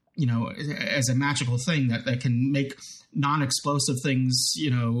magical thing that can make non-explosive things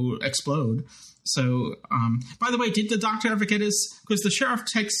explode. So by the way, did the doctor ever get because the sheriff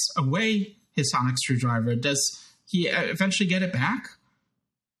takes away his sonic screwdriver, does he eventually get it back?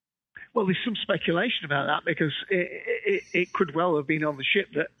 Well, there's some speculation about that because it could well have been on the ship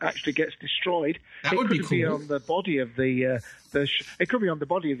that actually gets destroyed. That would be cool. It could be on the body of it could be on the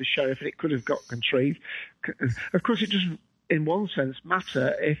body of the sheriff, and it could have got retrieved. Of course, it doesn't, in one sense,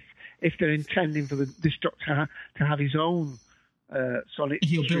 matter if they're intending for this doctor to have his own sonic.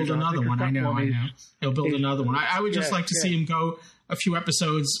 He'll build another one. I know. He'll build another one. I would just like to see him go a few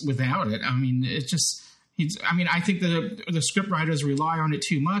episodes without it. I mean, it's just. I think the script writers rely on it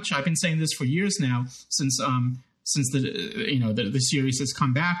too much. I've been saying this for years now, since the series has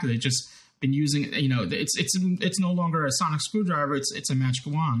come back. They've just been using it's no longer a sonic screwdriver. It's a magic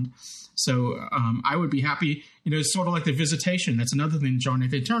wand. So I would be happy. Sort of like the Visitation. That's another thing John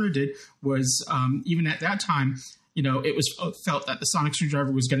Nathan Turner did was even at that time. It was felt that the sonic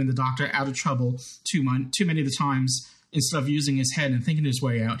screwdriver was getting the Doctor out of trouble too many of the times. Instead of using his head and thinking his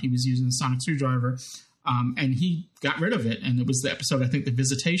way out, he was using the sonic screwdriver. And he got rid of it, and it was the episode, I think, The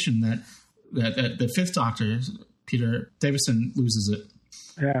Visitation, that the Fifth Doctor, Peter Davison, loses it.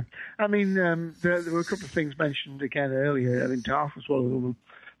 Yeah, I mean, there were a couple of things mentioned again earlier. I mean, Darth was one of them.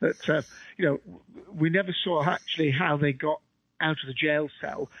 That we never saw actually how they got out of the jail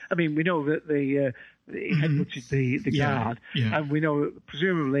cell. I mean, we know that he headbutted the guard, and we know that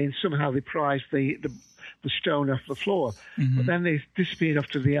presumably and somehow they prized the stone off the floor. Mm-hmm. But then they disappeared off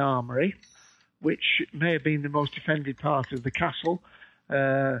to the armory, which may have been the most defended part of the castle.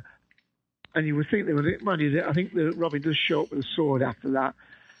 And you would think they would, I think that Robin does show up with a sword after that.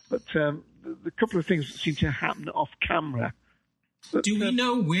 But the couple of things that seem to happen off camera. But, do we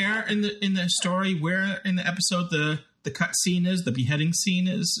know where in the story, where in the episode the cut scene is, the beheading scene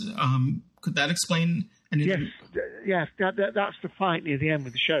is? Could that explain anything? Yes, that's the fight near the end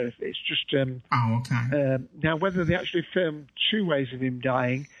with the sheriff. It's just... okay. Now, whether they actually filmed two ways of him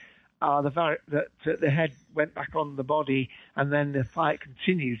dying... that the head went back on the body and then the fight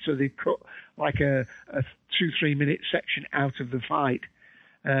continued. So they cut like a 2-3 minute section out of the fight.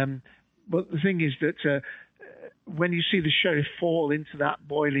 But the thing is that when you see the sheriff fall into that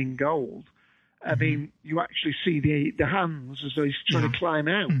boiling gold, I mean, you actually see the hands as though he's trying to climb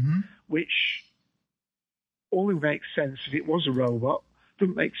out, which only makes sense if it was a robot.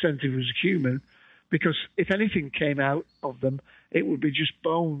 Doesn't make sense if it was a human. Because if anything came out of them, it would be just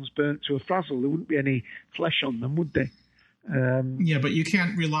bones burnt to a frazzle. There wouldn't be any flesh on them, would they? But you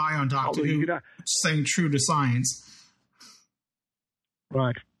can't rely on Doctor Who staying true to science.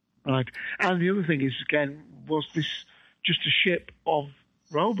 Right. And the other thing is, again, was this just a ship of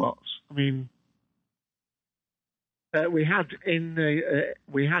robots? I mean, we had in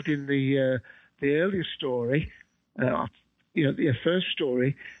the earlier story, the first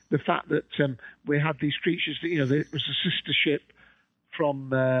story, the fact that we had these creatures that, there was a sister ship from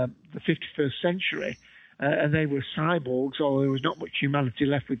the 51st century, and they were cyborgs, although there was not much humanity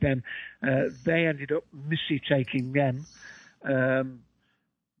left with them. They ended up Missy taking them.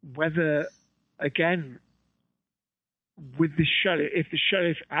 Whether, again, with the sheriff, if the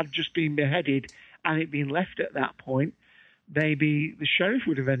sheriff had just been beheaded and it been left at that point, maybe the sheriff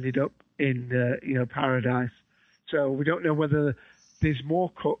would have ended up in, paradise. So we don't know whether there's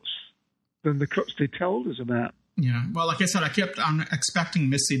more cuts than the cuts they told us about. Yeah. Well, like I said, I kept on expecting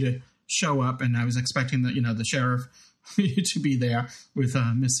Missy to show up, and I was expecting the sheriff to be there with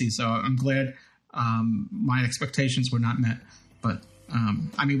Missy. So I'm glad my expectations were not met. But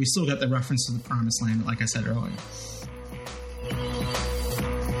we still got the reference to the Promised Land, like I said earlier.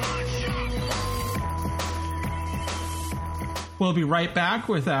 We'll be right back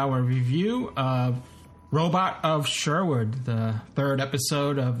with our review of Robot of Sherwood, the third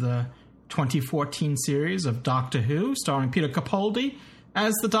episode of the 2014 series of Doctor Who, starring Peter Capaldi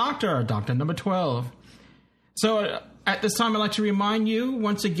as the Doctor number 12. So At this time, I'd like to remind you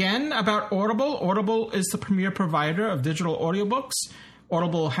once again about Audible. Audible is the premier provider of digital audiobooks.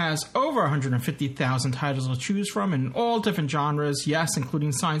 Audible has over 150,000 titles to choose from in all different genres, yes,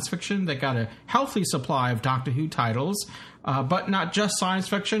 including science fiction. They got a healthy supply of Doctor Who titles, but not just science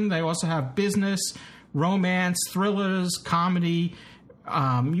fiction. They also have business, romance, thrillers, comedy,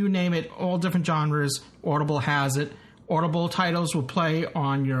 you name it, all different genres. Audible has it. Audible titles will play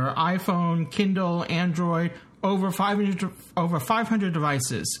on your iPhone, Kindle, Android, over 500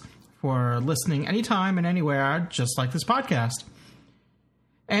 devices for listening anytime and anywhere, just like this podcast.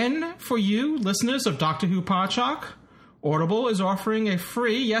 And for you, listeners of Doctor Who Podshock, Audible is offering a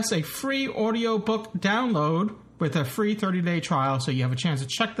free audiobook download with a free 30-day trial, so you have a chance to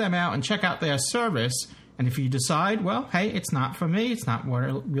check them out and check out their service. And if you decide, well, hey, it's not for me, it's not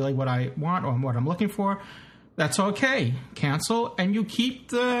really what I want or what I'm looking for, that's okay. Cancel, and you keep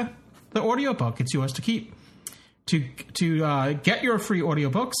the audiobook. It's yours to keep. To get your free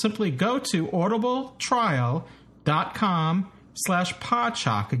audiobook, simply go to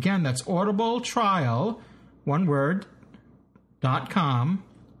audibletrial.com/Podshock. Again, that's audibletrial, one word, .com,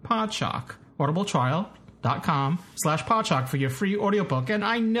 Podshock. audibletrial.com/Podshock for your free audiobook. And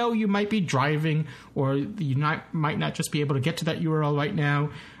I know you might be driving, or you might not just be able to get to that URL right now,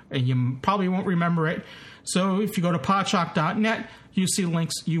 and you probably won't remember it. So if you go to podshock.net, you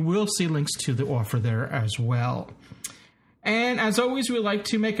will see links to the offer there as well. And as always, we like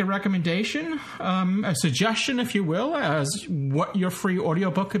to make a recommendation, a suggestion, if you will, as what your free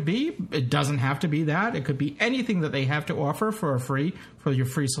audiobook could be. It doesn't have to be that. It could be anything that they have to offer for your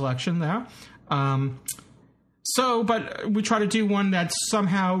free selection there. But we try to do one that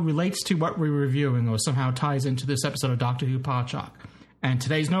somehow relates to what we're reviewing or somehow ties into this episode of Doctor Who Podshock. And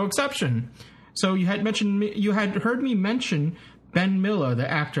today's no exception. So you had heard me mention Ben Miller,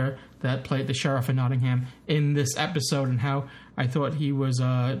 the actor that played the sheriff in Nottingham, in this episode, and how I thought he was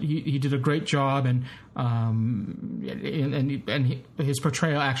he did a great job, and his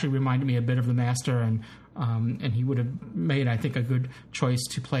portrayal actually reminded me a bit of the Master, and he would have made, I think, a good choice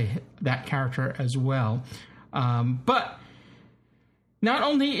to play that character as well. But not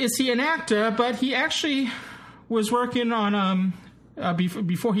only is he an actor, but he actually was working on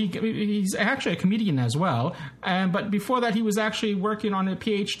before he's actually a comedian as well. But before that, he was actually working on a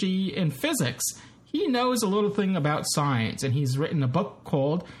PhD in physics. He knows a little thing about science, and he's written a book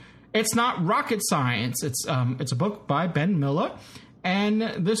called "It's Not Rocket Science." It's a book by Ben Miller, and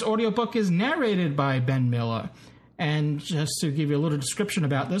this audiobook is narrated by Ben Miller. And just to give you a little description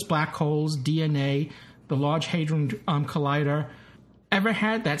about this: black holes, DNA, the Large Hadron Collider. Ever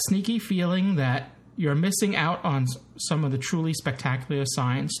had that sneaky feeling that you're missing out on some of the truly spectacular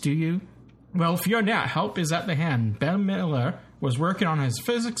science, do you? Well, fear not, help is at the hand. Ben Miller was working on his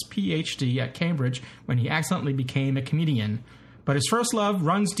physics PhD at Cambridge when he accidentally became a comedian. But his first love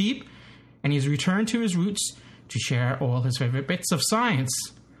runs deep, and he's returned to his roots to share all his favorite bits of science.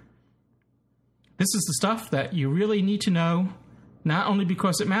 This is the stuff that you really need to know, not only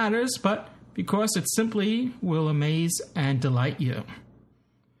because it matters, but because it simply will amaze and delight you.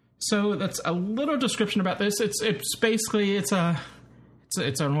 So that's a little description about this. It's basically it's an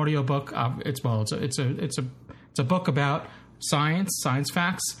audiobook. It's a book about science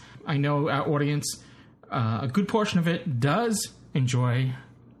facts. I know our audience, a good portion of it does enjoy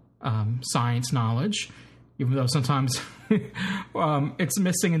science knowledge, even though sometimes it's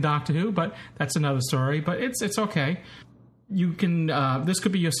missing in Doctor Who. But that's another story. But it's okay. You can. This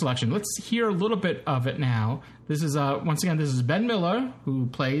could be your selection. Let's hear a little bit of it now. This is this is Ben Miller, who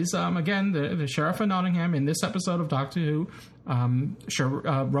plays again the sheriff of Nottingham in this episode of Doctor Who,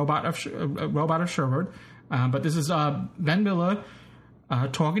 Robot of Sherwood. But this is Ben Miller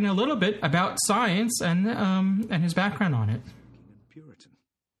talking a little bit about science and his background on it. Puritan.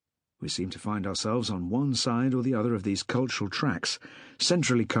 We seem to find ourselves on one side or the other of these cultural tracks,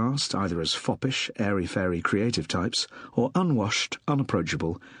 centrally cast either as foppish, airy-fairy creative types, or unwashed,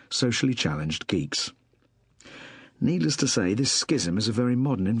 unapproachable, socially challenged geeks. Needless to say, this schism is a very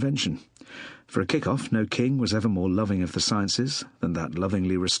modern invention. For a kick-off, no king was ever more loving of the sciences than that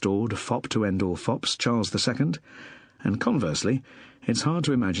lovingly restored fop to end all fops, Charles II, and conversely, it's hard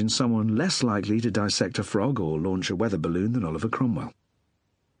to imagine someone less likely to dissect a frog or launch a weather balloon than Oliver Cromwell.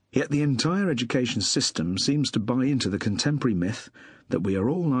 Yet the entire education system seems to buy into the contemporary myth that we are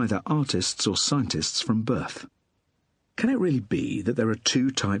all either artists or scientists from birth. Can it really be that there are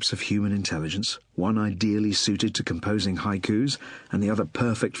two types of human intelligence, one ideally suited to composing haikus and the other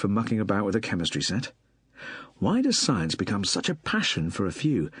perfect for mucking about with a chemistry set? Why does science become such a passion for a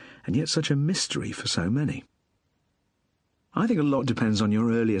few and yet such a mystery for so many? I think a lot depends on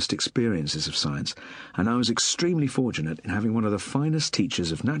your earliest experiences of science, and I was extremely fortunate in having one of the finest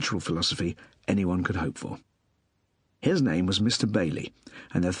teachers of natural philosophy anyone could hope for. His name was Mr. Bailey,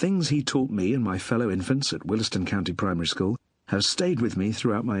 and the things he taught me and my fellow infants at Williston County Primary School have stayed with me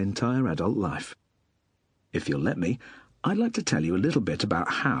throughout my entire adult life. If you'll let me, I'd like to tell you a little bit about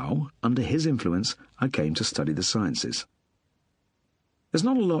how, under his influence, I came to study the sciences. There's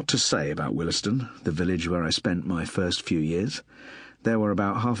not a lot to say about Williston, the village where I spent my first few years. There were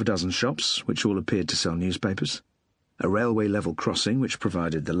about half a dozen shops, which all appeared to sell newspapers, a railway-level crossing which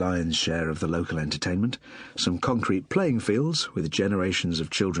provided the lion's share of the local entertainment, some concrete playing fields with generations of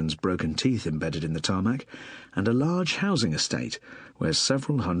children's broken teeth embedded in the tarmac, and a large housing estate where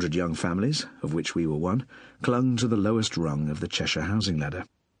several hundred young families, of which we were one, clung to the lowest rung of the Cheshire housing ladder.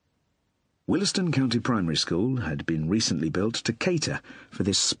 Williston County Primary School had been recently built to cater for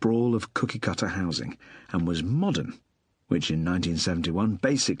this sprawl of cookie-cutter housing, and was modern, which in 1971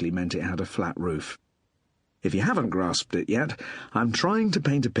 basically meant it had a flat roof. If you haven't grasped it yet, I'm trying to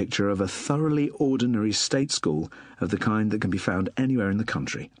paint a picture of a thoroughly ordinary state school of the kind that can be found anywhere in the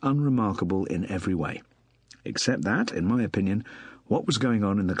country, unremarkable in every way. Except that, in my opinion, what was going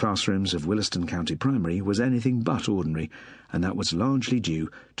on in the classrooms of Williston County Primary was anything but ordinary, and that was largely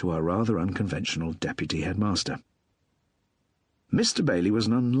due to our rather unconventional deputy headmaster. Mr. Bailey was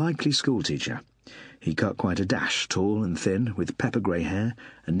an unlikely schoolteacher. He cut quite a dash, tall and thin, with pepper-grey hair,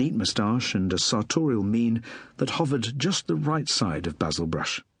 a neat moustache, and a sartorial mien that hovered just the right side of Basil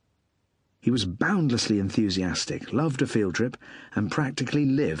Brush. He was boundlessly enthusiastic, loved a field trip, and practically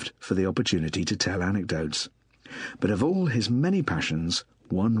lived for the opportunity to tell anecdotes. But of all his many passions,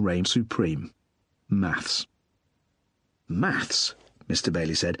 one reigned supreme: maths. Maths, Mr.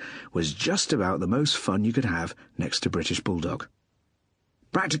 Bailey said, was just about the most fun you could have next to British Bulldog.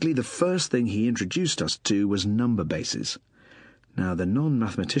 Practically the first thing he introduced us to was number bases. Now, the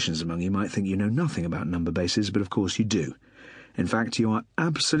non-mathematicians among you might think you know nothing about number bases, but of course you do. In fact, you are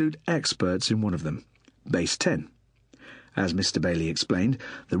absolute experts in one of them, base 10. As Mr. Bailey explained,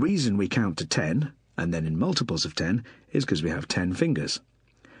 the reason we count to 10, and then in multiples of 10, is because we have 10 fingers.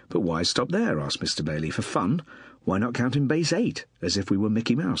 But why stop there, asked Mr. Bailey. For fun, why not count in base 8, as if we were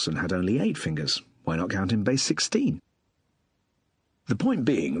Mickey Mouse and had only 8 fingers? Why not count in base 16? The point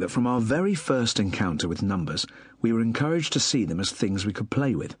being that from our very first encounter with numbers, we were encouraged to see them as things we could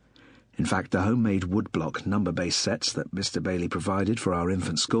play with. In fact, the homemade woodblock number-base sets that Mr. Bailey provided for our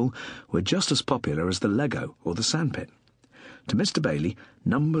infant school were just as popular as the Lego or the sandpit. To Mr. Bailey,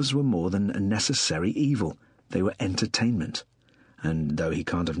 numbers were more than a necessary evil. They were entertainment. And though he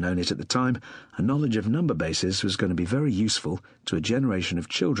can't have known it at the time, a knowledge of number bases was going to be very useful to a generation of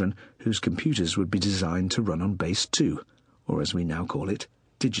children whose computers would be designed to run on base 2, or as we now call it,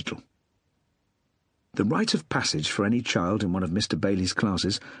 digital. The rite of passage for any child in one of Mr. Bailey's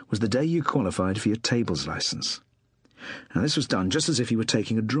classes was the day you qualified for your tables licence. Now, this was done just as if you were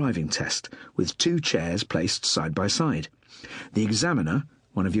taking a driving test, with 2 chairs placed side by side. The examiner,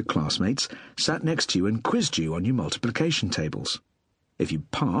 one of your classmates, sat next to you and quizzed you on your multiplication tables. If you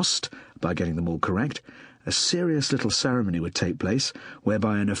passed, by getting them all correct, a serious little ceremony would take place,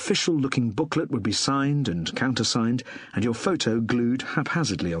 whereby an official-looking booklet would be signed and countersigned, and your photo glued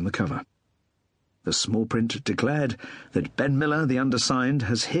haphazardly on the cover. The small print declared that Ben Miller, the undersigned,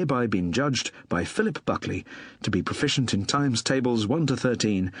 has hereby been judged by Philip Buckley to be proficient in times tables 1 to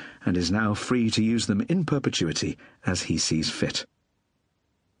 13 and is now free to use them in perpetuity as he sees fit.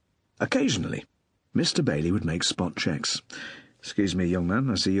 Occasionally, Mr. Bailey would make spot checks. "Excuse me, young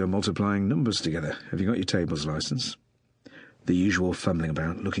man, I see you're multiplying numbers together. Have you got your tables licence?" The usual fumbling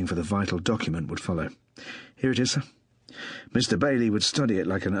about, looking for the vital document, would follow. "Here it is, sir." Mr. Bailey would study it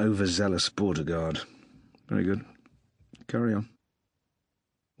like an overzealous border guard. "Very good. Carry on."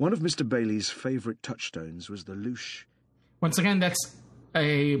 One of Mr. Bailey's favourite touchstones was the louche. Once again, that's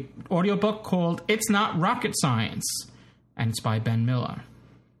a audiobook called It's Not Rocket Science, and it's by Ben Miller.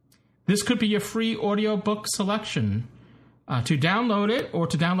 This could be your free audiobook selection. To download it, or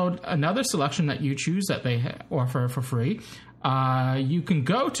to download another selection that you choose that they offer for free, you can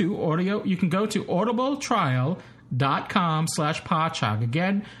go to audibletrial.com/Podshock.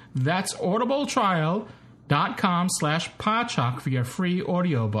 Again, that's audibletrial.com/Podshock for your free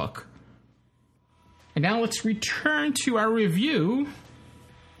audiobook. And now let's return to our review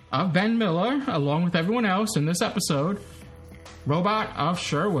of Ben Miller, along with everyone else in this episode, Robot of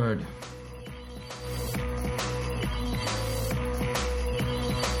Sherwood.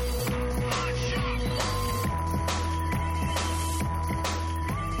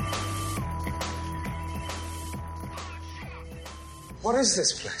 What is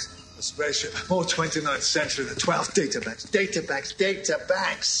this place? Spaceship. More 29th century than 12th databanks.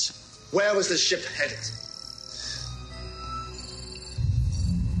 Where was the ship headed?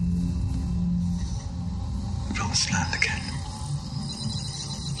 Promised land again.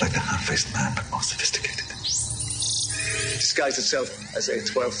 Like the half-faced man, but more sophisticated. Disguised itself as a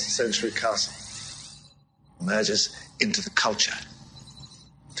 12th century castle. Emerges into the culture.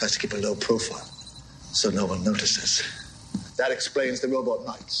 Tries to keep a low profile, so no one notices. That explains the robot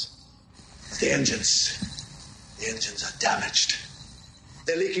knights. The engines are damaged.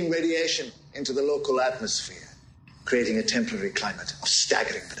 They're leaking radiation into the local atmosphere, creating a temporary climate of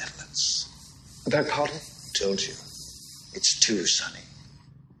staggering benevolence. I beg pardon? Told you. It's too sunny.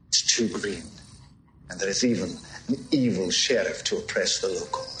 It's too green. And there is even an evil sheriff to oppress the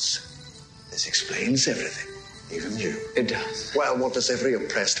locals. This explains everything. Even you. It does. Well, what does every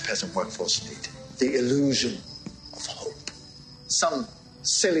oppressed peasant workforce need? The illusion of hope. Some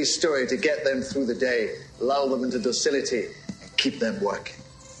silly story to get them through the day, lull them into docility, and keep them working.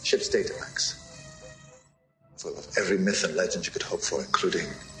 Ship's databanks. Full of every myth and legend you could hope for, including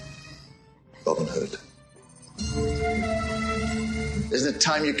Robin Hood. Isn't it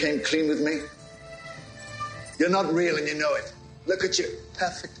time you came clean with me? You're not real and you know it. Look at you.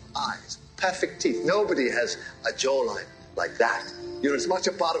 Perfect eyes. Perfect teeth. Nobody has a jawline like that. You're as much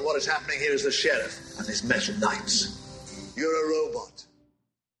a part of what is happening here as the sheriff and his metal knights. You're a robot.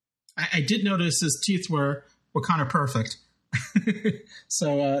 I did notice his teeth were kind of perfect.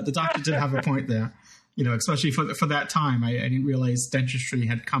 So the doctor did have a point there. You know, especially for that time. I didn't realize dentistry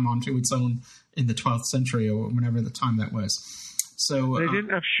had come onto its own in the 12th century or whenever the time that was. So they didn't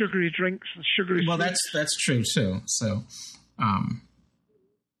have sugary drinks and sugary well, sweets. that's true too. So,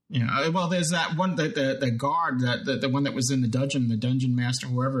 you know, well, there's that one the guard the one that was in the dungeon master,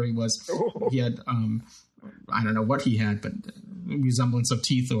 whoever he was. He had I don't know what he had, but resemblance of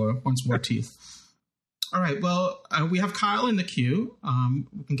teeth or once more teeth. All right. Well, we have Kyle in the queue.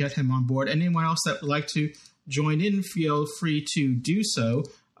 We can get him on board. Anyone else that would like to join in, feel free to do so.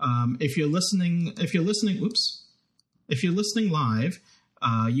 If you're listening live,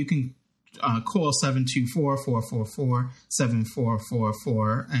 you can call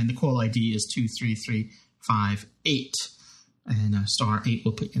 724-444-7444, and the call ID is 23358, and *8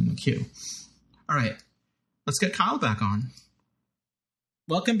 will put you in the queue. All right, let's get Kyle back on.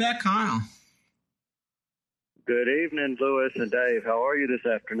 Welcome back, Kyle. Good evening, Lewis and Dave. How are you this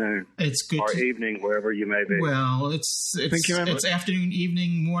afternoon? It's good. Or evening, wherever you may be. Well, it's afternoon,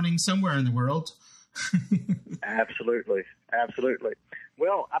 evening, morning, somewhere in the world. Absolutely.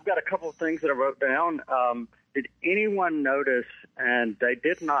 Well, I've got a couple of things that I wrote down. Did anyone notice, and they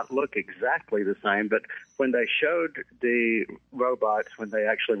did not look exactly the same, but when they showed the robots, when they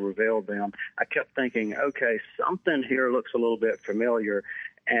actually revealed them, I kept thinking, okay, something here looks a little bit familiar.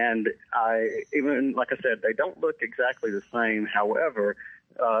 And like I said, they don't look exactly the same. However,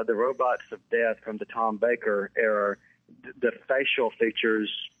 the robots of death from the Tom Baker era, the facial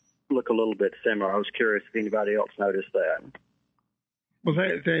features look a little bit similar. I was curious if anybody else noticed that. Well,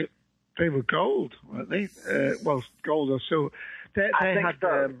 they were gold, weren't they? Gold or silver. They had,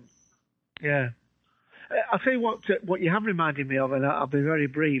 so. Yeah. I'll tell you what you have reminded me of, and I'll be very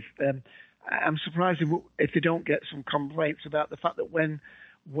brief. I'm surprised if they don't get some complaints about the fact that when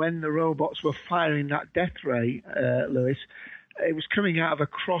the robots were firing that death ray, Lewis, it was coming out of a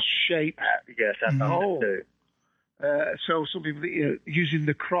cross-shaped yes, I thought that too. So some people using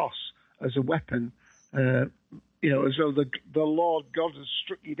the cross as a weapon, as though the Lord God has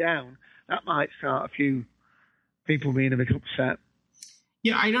struck you down. That might start a few people being a bit upset.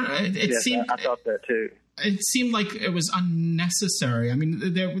 Yeah, I don't. I thought that too. It seemed like it was unnecessary. I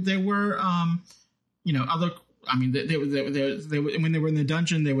mean, there were other. I mean, they when they were in the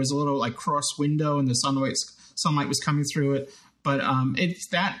dungeon, there was a little like cross window, and the sunlight was coming through it. But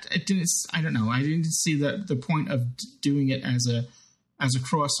it didn't. I don't know. I didn't see the point of doing it as a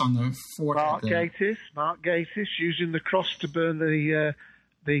cross on the forehead. Mark Gatiss using the cross to burn the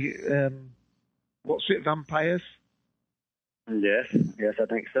vampires. Yes, I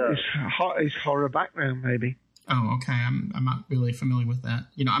think so. His horror background, maybe. Oh, okay. I'm not really familiar with that.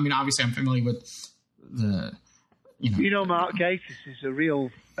 I mean, obviously, I'm familiar with the. Mark Gatiss is a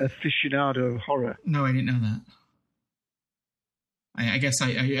real aficionado of horror. No, I didn't know that. I guess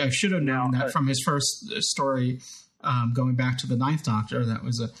I should have known that from his first story, going back to the Ninth Doctor. That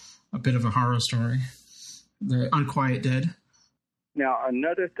was a bit of a horror story. The Unquiet Dead. Now,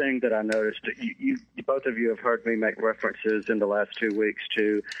 another thing that I noticed, you both of you have heard me make references in the last 2 weeks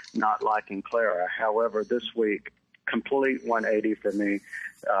to not liking Clara. However, this week, complete 180 for me.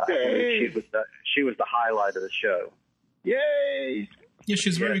 She was the highlight of the show. Yay! Yeah,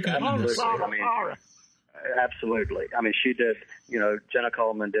 she's very good. Absolutely. Absolutely. I mean, she did, Jenna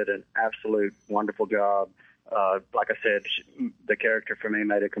Coleman did an absolute wonderful job. Like I said, the character for me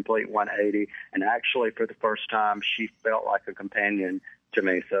made a complete 180, and actually for the first time, she felt like a companion to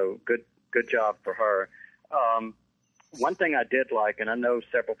me. So good job for her. One thing I did like, and I know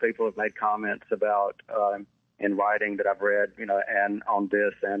several people have made comments about in writing that I've read, and on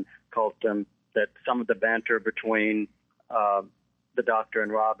this and Colton, that some of the banter between the Doctor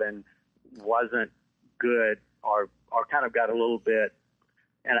and Robin wasn't good, or kind of got a little bit.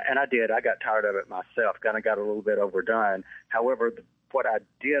 And I got tired of it myself, kind of got a little bit overdone. However, what I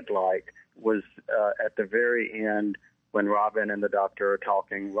did like was at the very end, when Robin and the Doctor are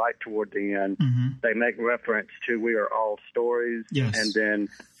talking, right toward the end, they make reference to "We are all stories," and then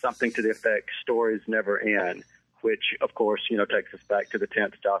something to the effect, "Stories never end," which, of course, takes us back to the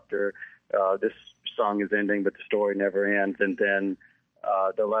 10th Doctor. This song is ending, but the story never ends. And then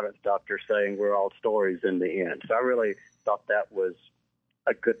the 11th Doctor saying, "We're all stories in the end." So I really thought that was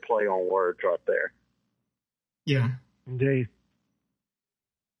a good play on words right there. Yeah. Indeed.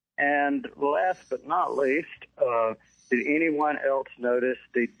 And last but not least, did anyone else notice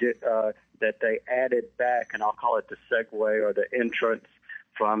that they added back, and I'll call it the segue or the entrance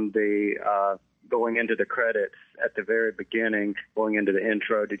from the going into the credits at the very beginning, going into the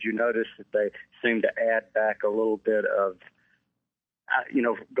intro? Did you notice that they seemed to add back a little bit of,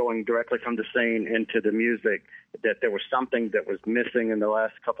 going directly from the scene into the music, that there was something that was missing in the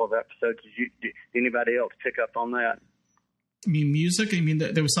last couple of episodes? Did anybody else pick up on that? You mean music? You mean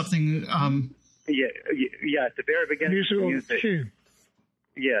that there was something... Yeah, at the very beginning. Music. Cue.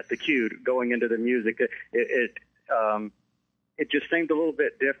 Yeah, the cue going into the music. It just seemed a little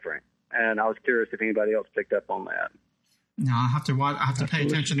bit different, and I was curious if anybody else picked up on that. No, I have to pay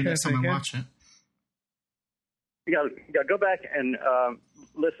attention the next time I watch it. Yeah, go back and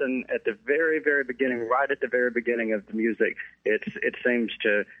listen at the very, very beginning, right at the very beginning of the music. It seems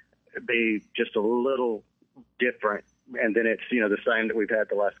to be just a little different, and then it's the same that we've had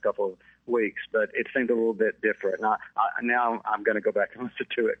the last couple of weeks, but it seemed a little bit different. Now I'm going to go back and listen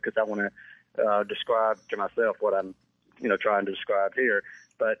to it because I want to describe to myself what I'm trying to describe here.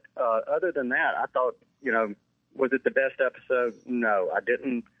 But other than that, I thought, was it the best episode? No, I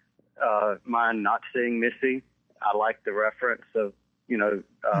didn't mind not seeing Missy. I like the reference of,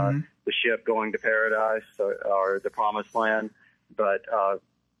 the ship going to paradise or the promised land. But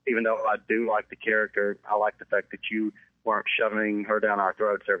even though I do like the character, I like the fact that you weren't shoving her down our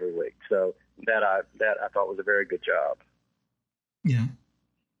throats every week. So that I thought was a very good job. Yeah.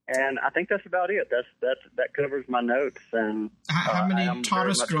 And I think that's about it. That covers my notes. And how many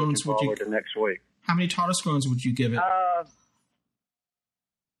TARDIS groans would you? To next week. How many TARDIS groans would you give it?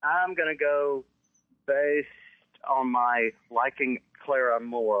 I'm going to go based on my liking Clara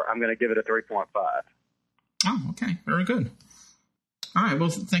more. I'm going to give it a 3.5. Oh, okay, very good. All right, well,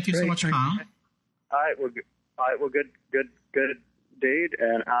 thank you so much, Kyle. All right, well, good deed,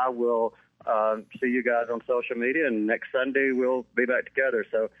 and I will see you guys on social media, and next Sunday we'll be back together.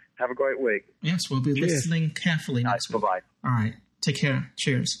 So have a great week. Yes, we'll be listening carefully next week. Bye-bye. All right, take care.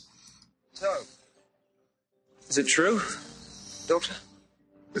 Cheers. So, is it true, Doctor?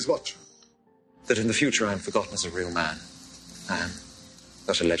 Is what true? That in the future I am forgotten as a real man. I am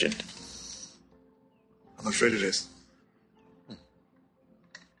not a legend. I'm afraid it is.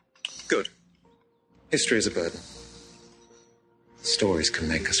 Good. History is a burden. Stories can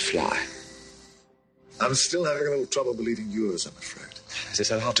make us fly. I'm still having a little trouble believing yours, I'm afraid. Is it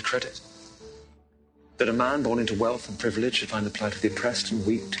so hard to credit? That a man born into wealth and privilege should find the plight of the oppressed and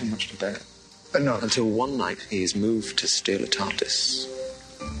weak too much to bear? No. Until one night he is moved to steal a TARDIS.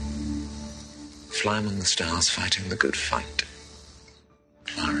 Fly among the stars fighting the good fight.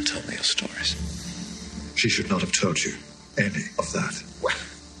 Clara told me your stories. She should not have told you any of that.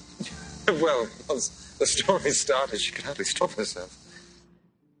 Well, once the story started, she could hardly stop herself.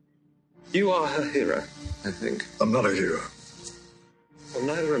 You are her hero, I think. I'm not a hero. Well,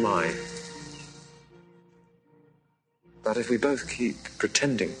 neither am I. But if we both keep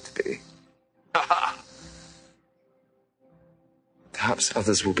pretending to be, perhaps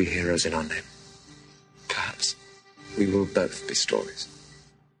others will be heroes in our name. Perhaps we will both be stories.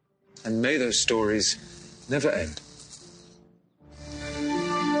 And may those stories never end.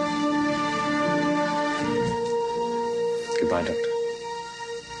 Goodbye, Doctor.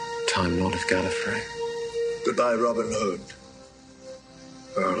 Time Lord of Gallifrey. Goodbye, Robin Hood,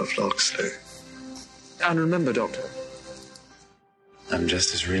 Earl of Locksley. And remember, Doctor, I'm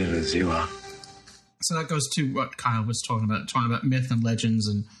just as real as you are. So that goes to what Kyle was talking about myth and legends,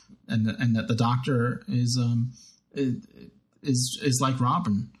 and that the Doctor is is like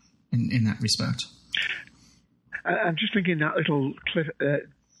Robin in that respect. I'm just thinking that little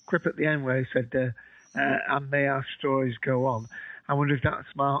quip at the end where he said, and may our stories go on. I wonder if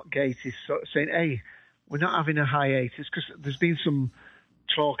that's Mark Gatiss sort of saying, hey, we're not having a hiatus, because there's been some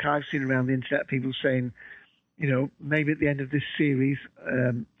talk I've seen around the internet, people saying, maybe at the end of this series,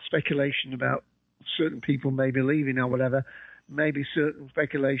 speculation about certain people maybe leaving or whatever, maybe certain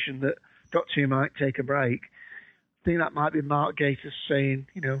speculation that Doctor Who might take a break. I think that might be Mark Gatiss saying,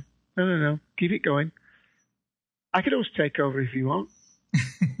 no, keep it going. I could always take over if you want.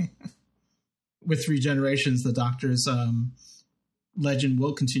 With 3 generations, the Doctor's legend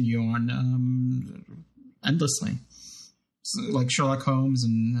will continue on endlessly. So, like Sherlock Holmes,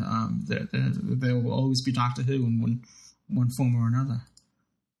 and there will always be Doctor Who in one form or another.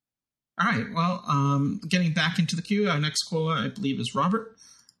 All right, well, getting back into the queue, our next caller, I believe, is Robert.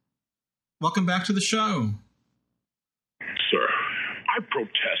 Welcome back to the show. Sir, I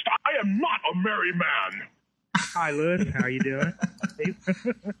protest. I am not a merry man. Hi, Lewis. How are you doing?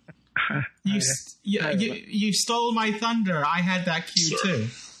 You stole my thunder. I had that cue, Sir, too.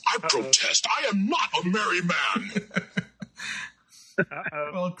 I protest. I am not a merry man.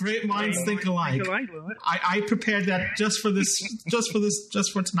 Well, great minds think alike. I prepared that just for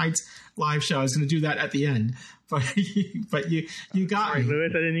tonight's live show. I was going to do that at the end, but you got me,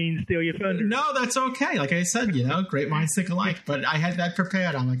 Lewis. I didn't even steal your thunder. No, that's okay. Like I said, great minds think alike. But I had that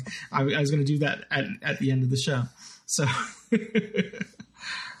prepared. I'm like, I was going to do that at the end of the show. So,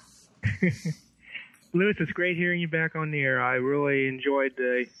 Lewis, it's great hearing you back on the air. I really enjoyed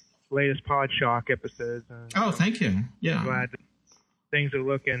the latest Podshock episodes. Thank you. Yeah, I'm glad things are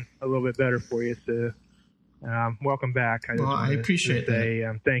looking a little bit better for you. So, welcome back. I appreciate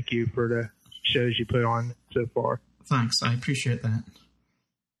that. Thank you for the shows you put on so far. Thanks. I appreciate that.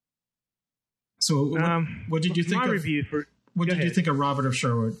 So, what did you think? What did you think of Robert of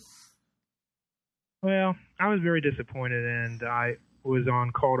Sherwood? Well, I was very disappointed, and I was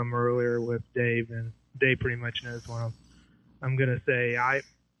on Called earlier with Dave, and Dave pretty much knows what I'm going to say. I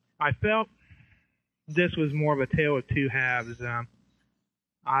felt this was more of a tale of two halves.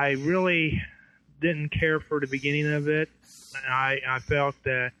 I really didn't care for the beginning of it. I felt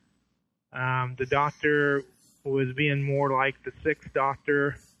that the Doctor was being more like the Sixth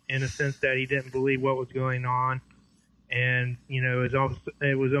Doctor in the sense that he didn't believe what was going on. And,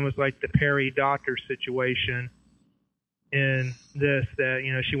 it was almost like the Perry Doctor situation in this,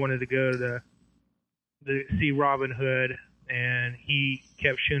 that, she wanted to go to see Robin Hood, and he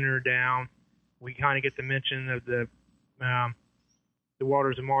kept shooting her down. We kind of get the mention of the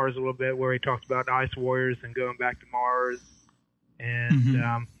Waters of Mars a little bit, where he talks about Ice Warriors and going back to Mars. And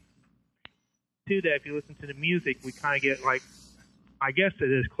to that, if you listen to the music, we kind of get like, I guess it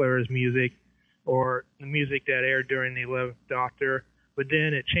is Clara's music, or the music that aired during the 11th Doctor, but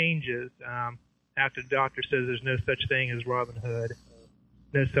then it changes after the Doctor says there's no such thing as Robin Hood,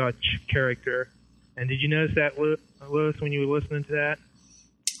 no such character. And did you notice that, Lewis, when you were listening to that?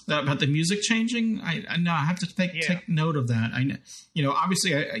 About the music changing? I have to take note of that.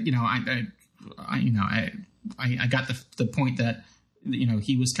 Obviously, I got the point that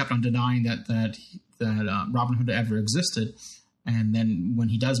he was kept on denying that Robin Hood ever existed. And then when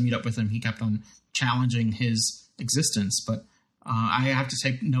he does meet up with him, he kept on challenging his existence. But I have to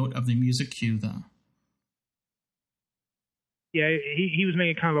take note of the music cue, though. Yeah, he was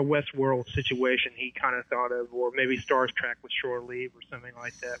making kind of a Westworld situation he kind of thought of, or maybe Star Trek with Shore Leave or something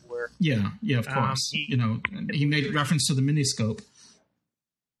like that. Where yeah, of course. He made reference to the miniscope.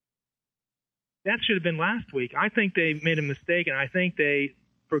 That should have been last week. I think they made a mistake, and I think they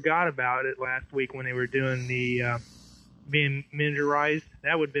forgot about it last week when they were doing the being miniaturized.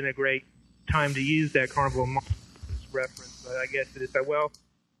 That would have been a great time to use that Carnival reference, but I guess they said, well,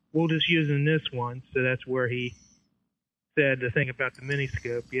 we'll just use it in this one. So that's where he said the thing about the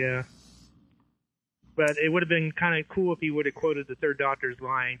miniscope, yeah. But it would have been kind of cool if he would have quoted the Third Doctor's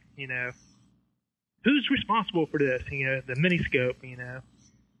line, who's responsible for this? The miniscope,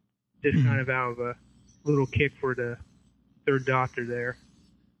 just kind of out of a little kick for the Third Doctor there.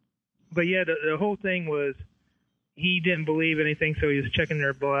 But yeah, the whole thing was he didn't believe anything, so he was checking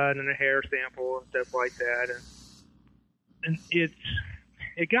their blood and their hair sample and stuff like that. And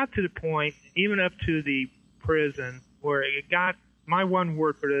it got to the point, even up to the prison, where it got, my one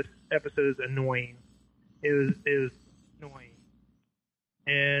word for this episode is annoying. It was annoying.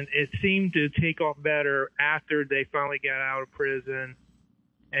 And it seemed to take off better after they finally got out of prison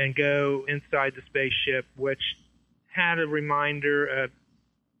and go inside the spaceship, which had a reminder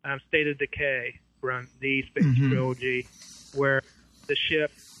of State of Decay from the Space Trilogy, where the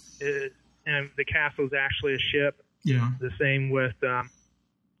ship is, and the castle is actually a ship, Yeah. The same with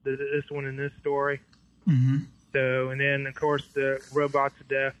this one in this story. Mm-hmm. So, and then, of course, the robots of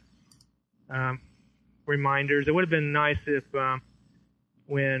death reminders. It would have been nice if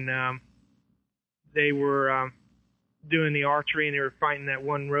when they were doing the archery and they were fighting that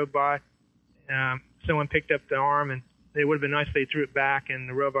one robot, someone picked up the arm, and it would have been nice if they threw it back, and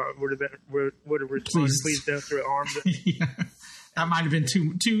the robot would have responded, please don't throw arms. Yeah. That might have been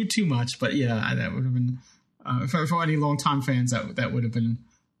too much, but yeah, that would have been for any longtime fans that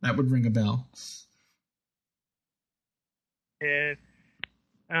would ring a bell. And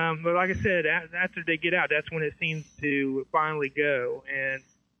but like I said, after they get out, that's when it seems to finally go. And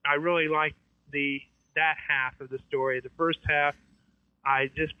I really like that half of the story. The first half, I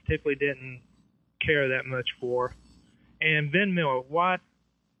just particularly didn't care that much for. And Ben Miller, what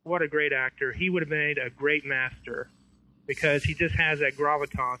a great actor! He would have made a great master because he just has that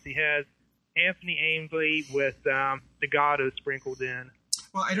gravitas. He has Anthony Ainley with Degato sprinkled in.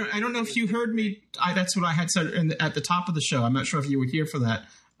 Well, I don't know if you heard me. That's what I had said at the top of the show. I'm not sure if you were here for that.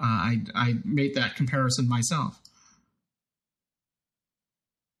 I made that comparison myself.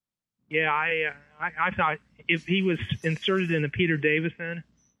 Yeah, I thought if he was inserted in the Peter Davison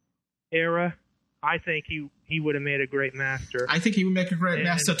era, I think he would have made a great master. I think he would make a great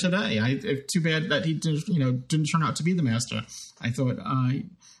master today. Too bad that he didn't turn out to be the master. I thought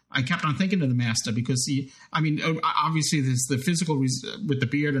I kept on thinking of the master because obviously there's the physical with the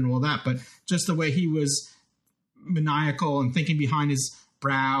beard and all that, but just the way he was maniacal and thinking behind his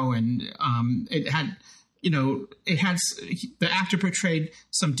brow, and the actor portrayed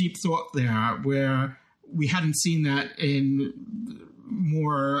some deep thought there where we hadn't seen that in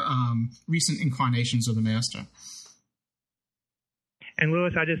more recent incarnations of the master. And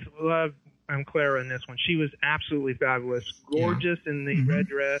Lewis, I just love Clara in this one. She was absolutely fabulous, gorgeous in the red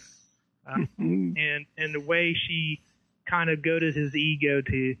dress, and the way she kind of goaded his ego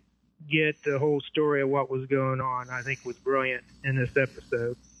to get the whole story of what was going on, I think was brilliant in this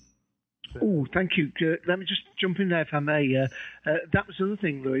episode. So. Oh, thank you. Let me just jump in there if I may. That was another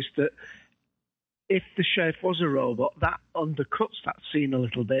thing, Lewis, that if the sheriff was a robot, that undercuts that scene a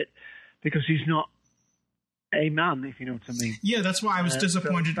little bit because he's not a man, if you know what I mean. Yeah, that's why I was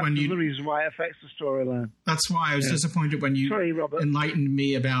disappointed when you... That's the reason why it affects the storyline. That's why I was disappointed when you enlightened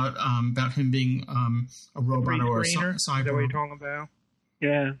me about him being a robot or a cyborg. Is that what you're talking about?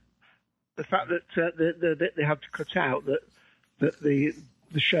 Yeah. The fact that they had to cut out that the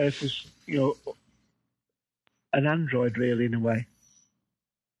sheriff was, an android, really, in a way.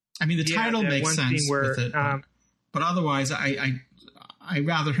 I mean, the title makes sense with it, but otherwise, I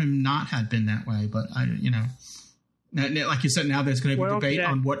rather him not had been that way. But like you said, now there's going to be debate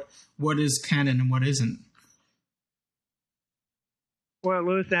on what is canon and what isn't. Well,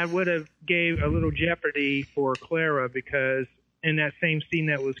 Lewis, that would have gave a little jeopardy for Clara because in that same scene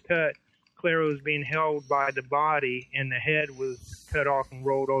that was cut, Clara was being held by the body and the head was cut off and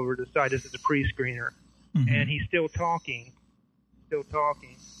rolled over to the side. This is a pre-screener, and he's still talking.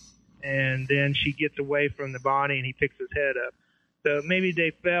 And then she gets away from the body and he picks his head up. So maybe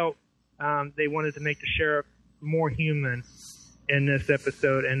they felt they wanted to make the sheriff more human in this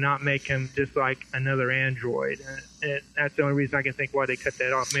episode and not make him just like another android. And that's the only reason I can think why they cut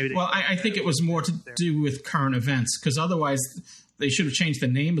that off. Maybe. I think it was more to do with current events because otherwise they should have changed the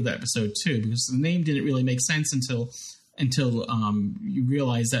name of the episode too because the name didn't really make sense until you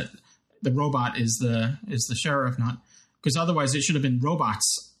realize that the robot is the sheriff, not because otherwise it should have been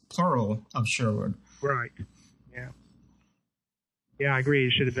robots. Plural of Sherwood. Right. Yeah. Yeah, I agree.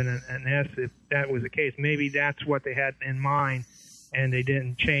 It should have been an S if that was the case. Maybe that's what they had in mind, and they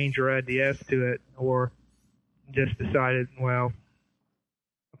didn't change or add the S to it, or just decided, well,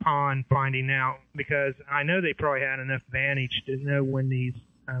 upon finding out, because I know they probably had enough vantage to know when these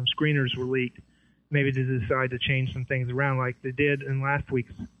screeners were leaked. Maybe they decided to change some things around, like they did in last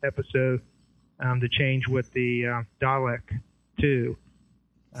week's episode, to change with the Dalek too.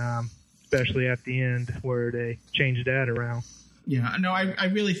 Especially at the end where they changed that around. Yeah, no, I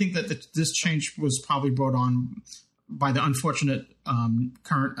really think that this change was probably brought on by the unfortunate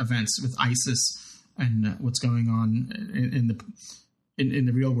current events with ISIS and what's going on in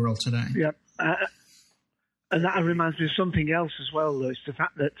the real world today. Yeah, and that reminds me of something else as well, Lewis. The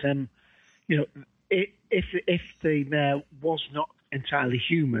fact that if the mayor was not entirely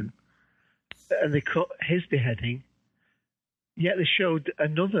human and they cut his beheading. Yet they showed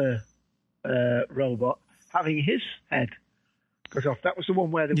another robot having his head cut off. That was the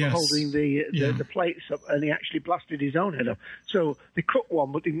one where they were holding the plates up, and he actually blasted his own head off. So they cut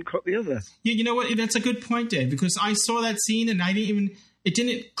one, but didn't cut the other. Yeah, you know what? That's a good point, Dave, because I saw that scene and it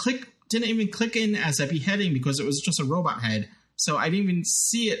didn't click didn't even click in as a beheading because it was just a robot head. So I didn't even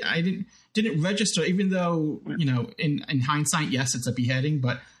see it. I didn't register, even though, in hindsight, yes, it's a beheading,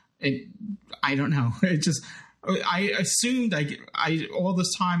 but I don't know. It just, I assumed I all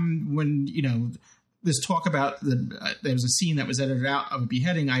this time when, this talk about there was a scene that was edited out of a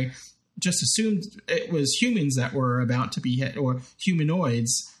beheading, I just assumed it was humans that were about to behead, or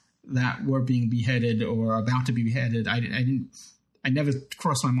humanoids that were being beheaded or about to be beheaded. I never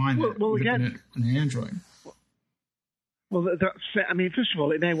crossed my mind that it would have been an android. Well, first of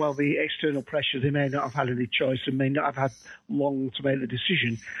all, it may well be external pressure. They may not have had any choice and may not have had long to make the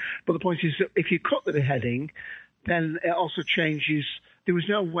decision. But the point is that if you cut the beheading, then it also changes. There was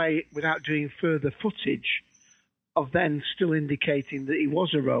no way, without doing further footage, of then still indicating that he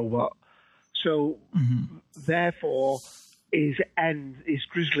was a robot. So, therefore, his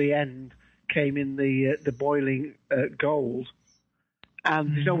grisly end came in the boiling gold.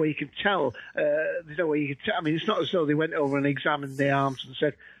 And there's no way you can tell. I mean, it's not as though they went over and examined the arms and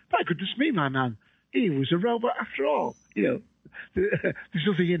said, "My goodness me, my man, he was a robot after all." There's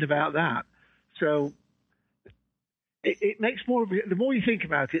nothing in about that. So it makes more of it. The more you think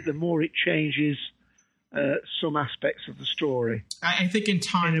about it, the more it changes some aspects of the story. I think in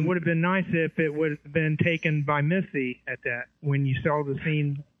time, and it would have been nice if it would have been taken by Missy at that. When you saw the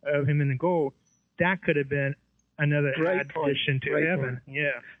scene of him in the gold, that could have been another addition to Evan.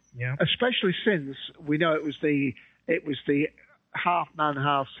 Yeah. Especially since we know it was the half man,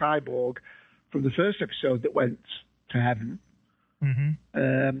 half cyborg from the first episode that went to heaven.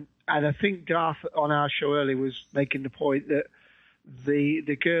 And I think Garth on our show earlier was making the point that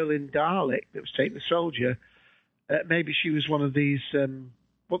the girl in Dalek that was taking the soldier, maybe she was one of these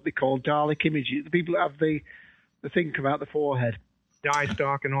what they call Dalek images, the people that have the thing come out the forehead. Die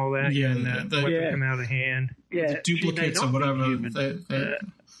stock and all that, and weapons come out of the hand. Yeah, the duplicates or whatever.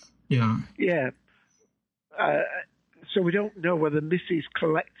 So we don't know whether Missy's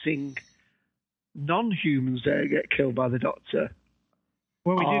collecting non-humans that get killed by the Doctor,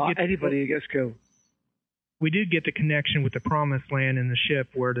 or anybody who gets killed. We did get the connection with the Promised Land in the ship,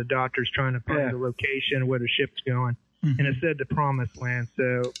 where the Doctor's trying to find the location where the ship's going, and it said the Promised Land.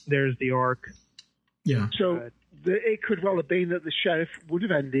 So there's the Ark. Yeah. So. It could well have been that the sheriff would have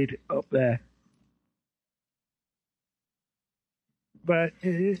ended up there. But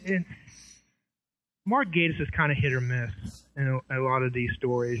Mark Gatiss is kind of hit or miss in a lot of these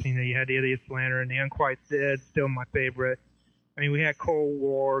stories. You had the Idiot's Lantern, The Unquite Dead, still my favorite. I mean, we had Cold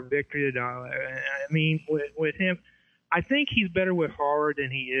War, Victory the Dalek. I mean, with him, I think he's better with horror than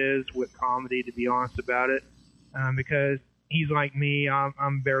he is with comedy, to be honest about it, because he's like me. I'm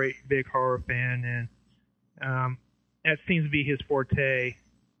a very big horror fan, and that seems to be his forte,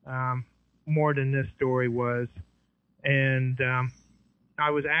 more than this story was. And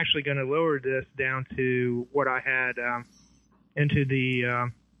I was actually going to lower this down to what I had into the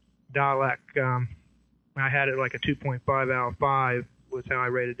Dalek. I had it like a 2.5 out of 5 was how I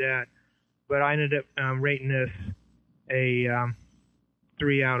rated that. But I ended up rating this a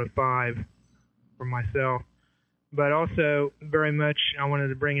 3 out of 5 for myself. But also, very much, I wanted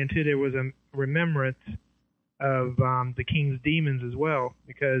to bring into there was a remembrance of the King's Demons as well,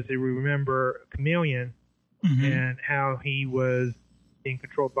 because we remember Chameleon and how he was being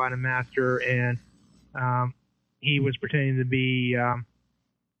controlled by the Master, and he was pretending to be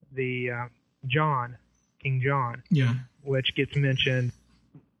the King John, which gets mentioned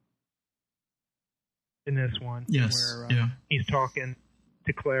in this one. Yes, where he's talking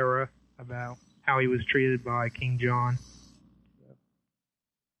to Clara about how he was treated by King John.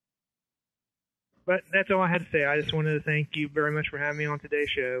 But that's all I had to say. I just wanted to thank you very much for having me on today's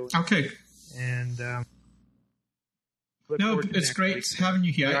show. Okay. And it's great having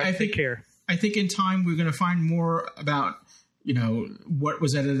you here. I think in time we're going to find more about what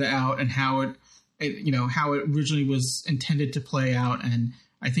was edited out and how it originally was intended to play out. And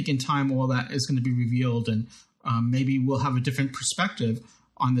I think in time all that is going to be revealed, and maybe we'll have a different perspective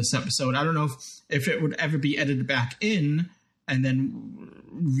on this episode. I don't know if it would ever be edited back in, and then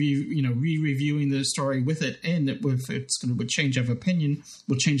re-reviewing the story with it in, if it's going to change our opinion,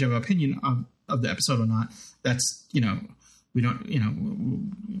 we'll change our opinion of the episode or not. That's we don't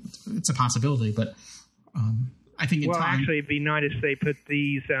it's a possibility, but I think in time. Actually, it'd be nice if they put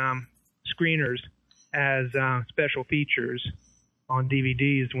these screeners as special features on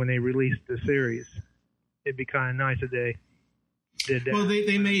DVDs when they release the series. It'd be kind of nice if they did that. Well,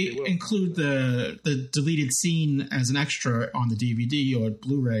 they may include the deleted scene as an extra on the DVD or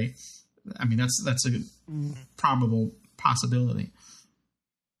Blu-ray. I mean, that's a probable possibility.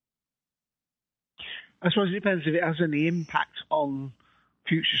 I suppose it depends if it has any impact on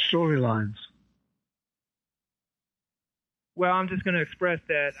future storylines? Well, I'm just going to express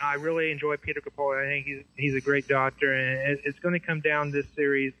that I really enjoy Peter Capaldi. I think he's a great doctor, and it's going to come down this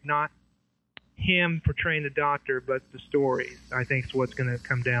series, not him portraying the doctor, but the stories. I think is what's going to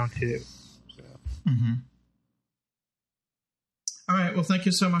come down to. So. Mm-hmm. All right. Well, thank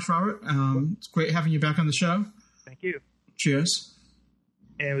you so much, Robert. It's great having you back on the show. Thank you. Cheers.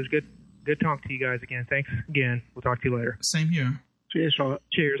 And it was good talking to you guys again. Thanks again. We'll talk to you later. Same here. Cheers, Robert.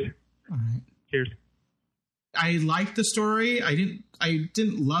 Cheers. All right. Cheers. I liked the story. I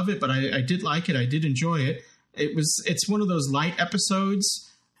didn't love it, but I did like it. I did enjoy it. It's one of those light episodes.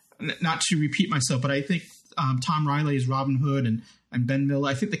 Not to repeat myself, but I think Tom Riley is Robin Hood and Ben Miller.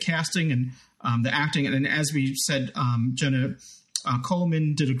 I think the casting and the acting, and as we said, Jenna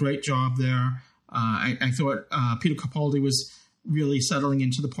Coleman did a great job there. I thought Peter Capaldi was really settling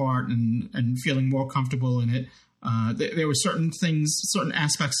into the part and feeling more comfortable in it. There were certain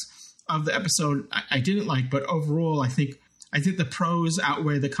aspects of the episode I didn't like, but overall, I think the pros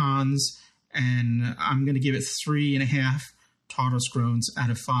outweigh the cons, and I'm going to give it 3.5 Tardos groans out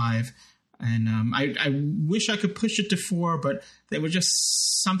of 5. And I wish I could push it to 4, but there was just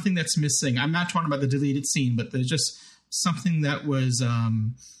something that's missing. I'm not talking about the deleted scene, but there's just something that was,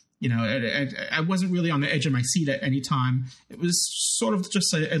 I wasn't really on the edge of my seat at any time. It was sort of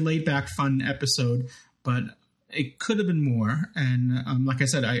just a laid back, fun episode, but it could have been more. And like I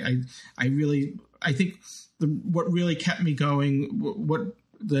said, I think what really kept me going, what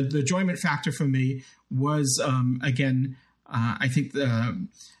the enjoyment factor for me was, again, I think a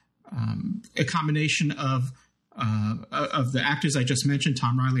combination of the actors I just mentioned,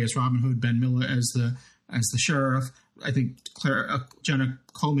 Tom Riley as Robin Hood, Ben Miller as the sheriff. I think Jenna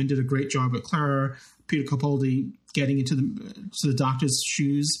Coleman did a great job with Clara. Peter Capaldi getting into the doctor's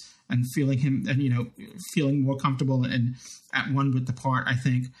shoes and feeling him, and feeling more comfortable and at one with the part. I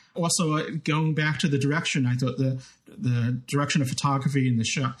think also going back to the direction, I thought the direction of photography and the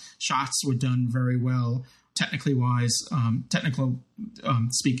shots were done very well. Technically wise,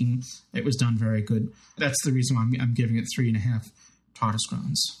 speaking, it was done very good. That's the reason why I'm giving it 3.5 Tardos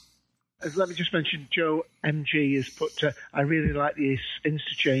groans. Let me just mention, Joe MG has put, I really like this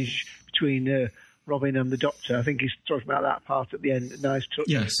interchange between Robin and the Doctor. I think he's talking about that part at the end. Nice touch.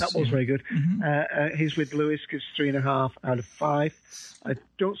 Yes. That was very good. Mm-hmm. He's with Lewis, gives 3.5 out of 5. I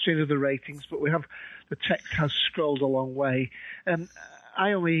don't see any other ratings, but the text has scrolled a long way.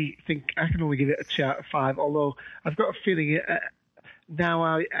 I only think I can only give it a 2 out of 5, although I've got a feeling now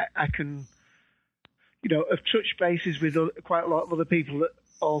I can, have touched bases with quite a lot of other people that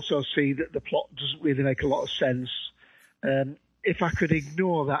also see that the plot doesn't really make a lot of sense. If I could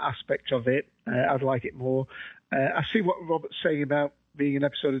ignore that aspect of it, I'd like it more. I see what Robert's saying about being an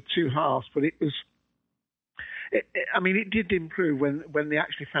episode of 2 halves, but it did improve when they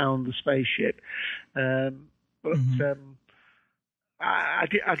actually found the spaceship. I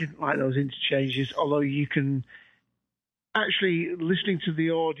didn't like those interchanges, although you can actually, listening to the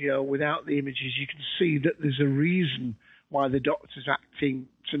audio without the images, you can see that there's a reason why the Doctor's acting,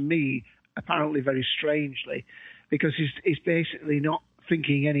 to me, apparently very strangely, because he's basically not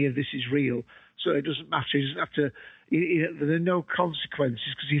thinking any of this is real, so it doesn't matter. He doesn't have to, there are no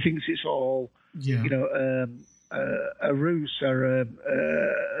consequences because he thinks it's all, a ruse or a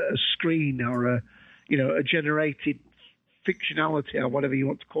screen or a generated fictionality or whatever you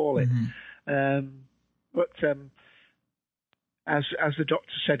want to call it. Mm-hmm. But as the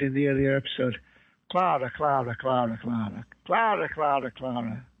Doctor said in the earlier episode, Clara. I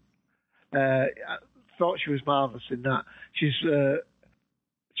thought she was marvellous in that.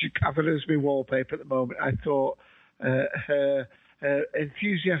 I've got her as my wallpaper at the moment. I thought her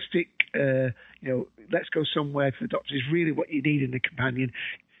enthusiastic, let's go somewhere for the Doctor is really what you need in a companion.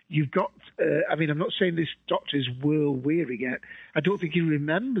 You've got, I'm not saying this Doctor is world-weary yet. I don't think he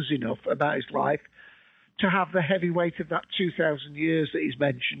remembers enough about his life to have the heavy weight of that 2,000 years that he's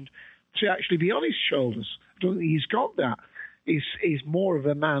mentioned to actually be on his shoulders. I don't think he's got that. He's more of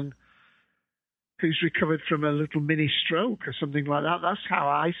a man who's recovered from a little mini stroke or something like that. That's how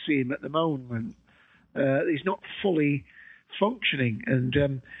I see him at the moment. He's not fully functioning.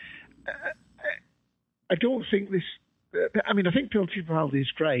 And I don't think this... I think Peter Capaldi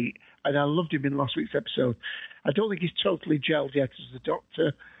is great, and I loved him in last week's episode. I don't think he's totally gelled yet as the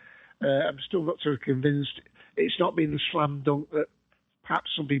Doctor. I'm still not so convinced. It's not been the slam dunk that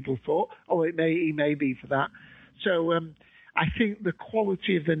perhaps some people thought. Oh, he may be for that. So I think the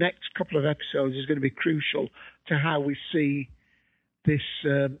quality of the next couple of episodes is going to be crucial to how we see this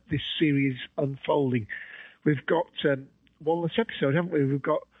series unfolding. We've got one less episode, haven't we? We've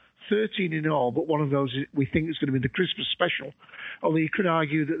got 13 in all, but one of those we think is going to be the Christmas special. Although you could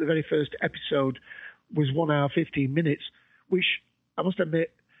argue that the very first episode was 1 hour, 15 minutes, which I must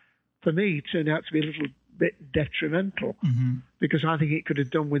admit, for me, turned out to be a little bit detrimental, because I think it could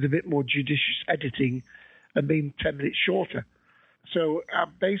have done with a bit more judicious editing and been 10 minutes shorter. So I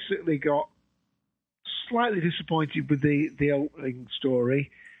basically got slightly disappointed with the opening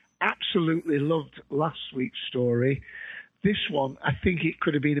story. Absolutely loved last week's story. This one, I think it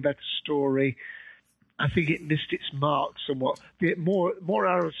could have been a better story. I think it missed its mark somewhat. More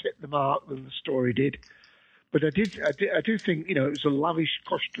arrows hit the mark than the story did. But I do think, it was a lavish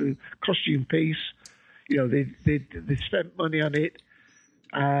costume piece. They spent money on it,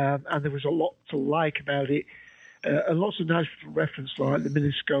 and there was a lot to like about it. And lots of nice references like the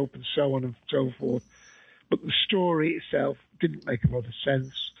miniscope and so on and so forth. But the story itself didn't make a lot of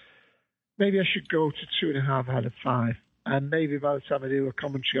sense. Maybe I should go to 2.5 out of 5. And maybe by the time I do a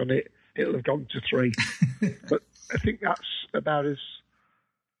commentary on it, it'll have gone to 3. But I think that's about as...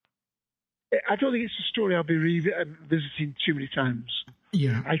 I don't think it's a story I'll be revisiting too many times.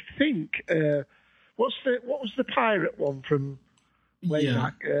 Yeah. I think... what was the pirate one from way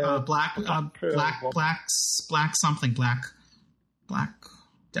back? Black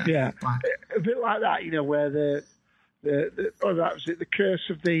Death. Yeah, Black. A bit like that, where that was it, the curse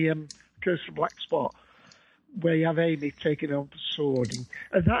of Black Spot, where you have Amy taking on the sword,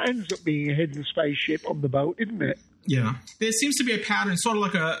 and that ends up being a hidden spaceship on the boat, isn't it? Yeah, there seems to be a pattern, sort of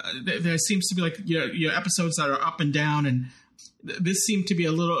like there seems to be like your episodes that are up and down, and this seemed to be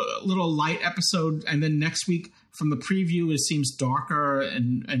a little light episode, and then next week from the preview it seems darker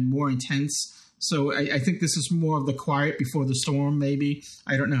and more intense. So I think this is more of the quiet before the storm, maybe.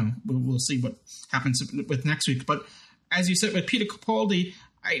 I don't know. We'll see what happens with next week. But as you said, with Peter Capaldi,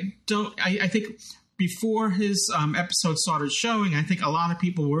 I think before his episode started showing, I think a lot of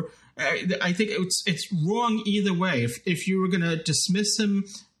people were. I think it's wrong either way. If you were going to dismiss him,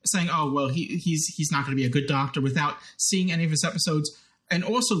 saying, "Oh well, he's not going to be a good doctor," without seeing any of his episodes. And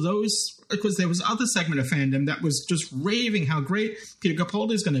also because there was other segment of fandom that was just raving how great Peter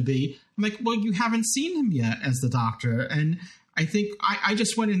Capaldi is going to be. I'm like, well, you haven't seen him yet as the Doctor. And I think I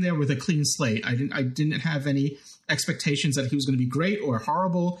just went in there with a clean slate. I didn't have any expectations that he was going to be great or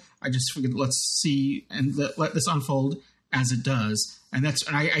horrible. I just figured, let's see and let this unfold as it does. And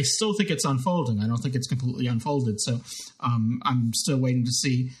I still think it's unfolding. I don't think it's completely unfolded. So I'm still waiting to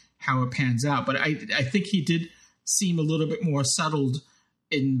see how it pans out. But I think he did seem a little bit more settled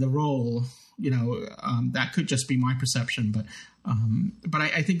in the role. That could just be my perception, but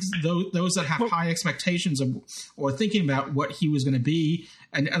I think those that have high expectations or thinking about what he was going to be,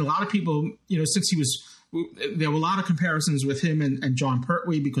 and a lot of people, since there were a lot of comparisons with him and John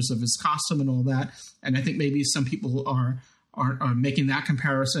Pertwee because of his costume and all that, and I think maybe some people are making that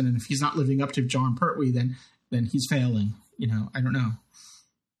comparison, and if he's not living up to John Pertwee, then he's failing. I don't know.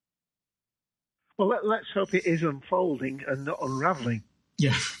 Well, let's hope it is unfolding and not unraveling.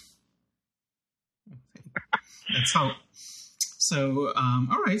 Yeah. Let's hope. So,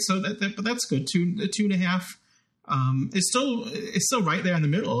 all right. So but that's good. 2.5. It's still right there in the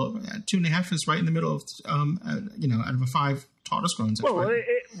middle. 2.5 is right in the middle of out of a 5 TARDIS groans. Well, it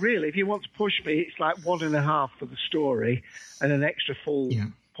really, if you want to push me, it's like 1.5 for the story and an extra full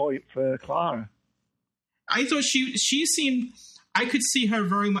point for Clara. I thought she seemed. I could see her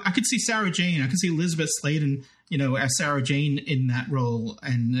very much. I could see Sarah Jane. I could see Elizabeth Sladen, as Sarah Jane in that role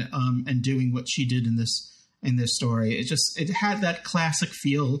and doing what she did in this story. It had that classic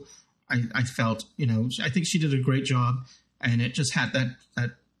feel. I felt, I think she did a great job, and it just had that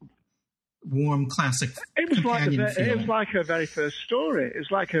warm classic. It was like her very first story. It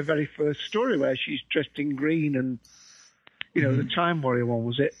was like her very first story where she's dressed in green, and the Time Warrior one,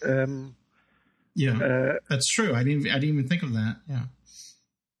 was it? Yeah, that's true. I didn't even think of that. Yeah.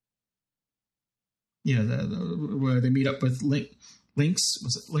 Yeah, where they meet up with Lynx.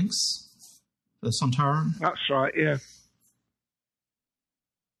 Was it Lynx? The Sontaran? That's right, yeah.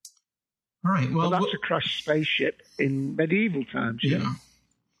 All right, well... that's a crashed spaceship in medieval times, yeah.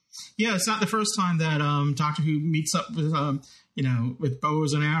 Yeah, it's not the first time that Doctor Who meets up with, with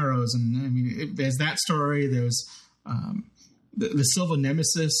bows and arrows. And, there's that story. There's the Silver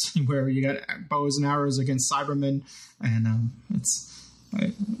Nemesis, where you got bows and arrows against Cybermen. And it's...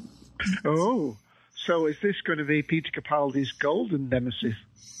 Oh... So is this going to be Peter Capaldi's golden nemesis?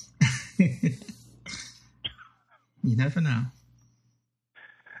 You never know.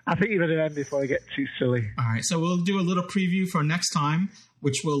 I think you better end before I get too silly. All right, so we'll do a little preview for next time,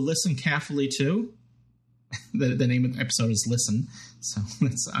 which we'll listen carefully to. The name of the episode is Listen. So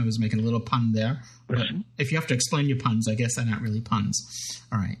I was making a little pun there. But if you have to explain your puns, I guess they're not really puns.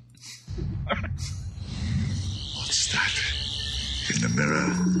 All right. What's that? In the mirror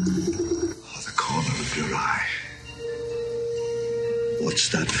or the corner of your eye? What's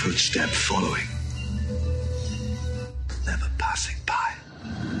that footstep following? Never passing by.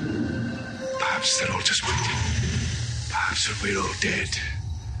 Perhaps they're all just waiting. Perhaps when we're all dead,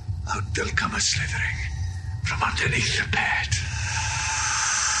 out they'll come a-slithering from underneath the bed.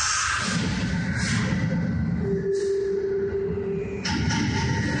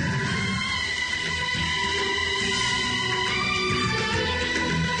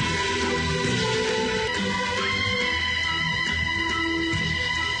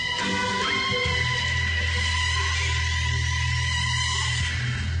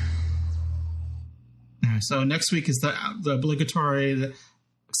 So next week is the obligatory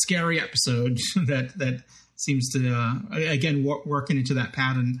scary episode that seems to again working into that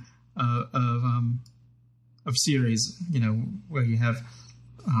pattern of series, where you have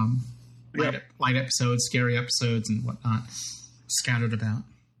light episodes, scary episodes, and whatnot scattered about.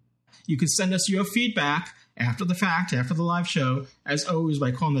 You can send us your feedback after the fact, after the live show, as always,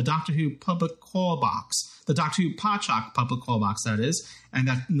 by calling the Doctor Who public call box, the Doctor Who Podshock public call box, that is, and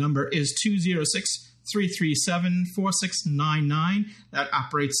that number is 206-337-4699. That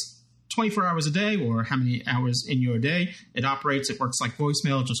operates 24 hours a day, or how many hours in your day it operates. It works like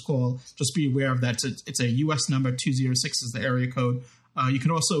voicemail. Just be aware of that. It's a U.S. number. 206 is the area code. You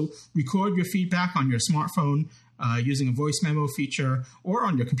can also record your feedback on your smartphone using a voice memo feature or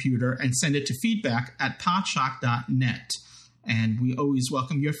on your computer and send it to feedback@podshock.net. And we always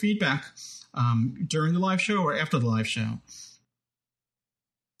welcome your feedback during the live show or after the live show.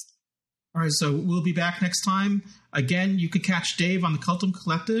 All right, so we'll be back next time. Again, you could catch Dave on the Cultum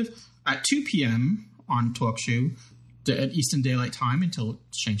Collective at 2 p.m. on TalkShoe at Eastern Daylight Time until it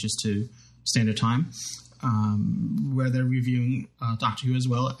changes to Standard Time, where they're reviewing Doctor Who as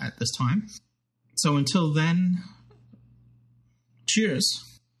well at this time. So until then, cheers.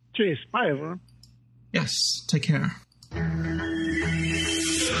 Cheers. Bye, everyone. Yes, take care.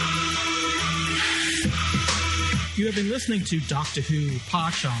 You have been listening to Doctor Who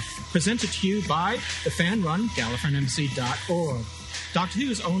Podshock, presented to you by the fan-run GallifreyanEmbassy.org. Doctor Who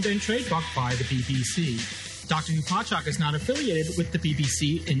is owned and trademarked by the BBC. Doctor Who Podshock is not affiliated with the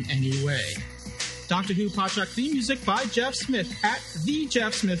BBC in any way. Doctor Who Podshock theme music by Jeff Smith at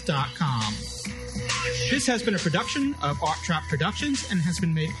thejeffsmith.com. This has been a production of Art Trap Productions and has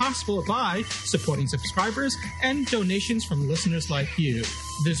been made possible by supporting subscribers and donations from listeners like you.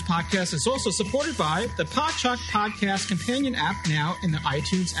 This podcast is also supported by the Podshock Podcast Companion app, now in the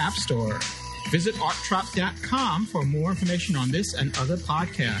iTunes App Store. Visit arttrap.com for more information on this and other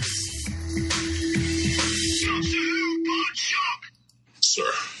podcasts.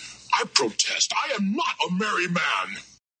 Sir, I protest. I am not a merry man.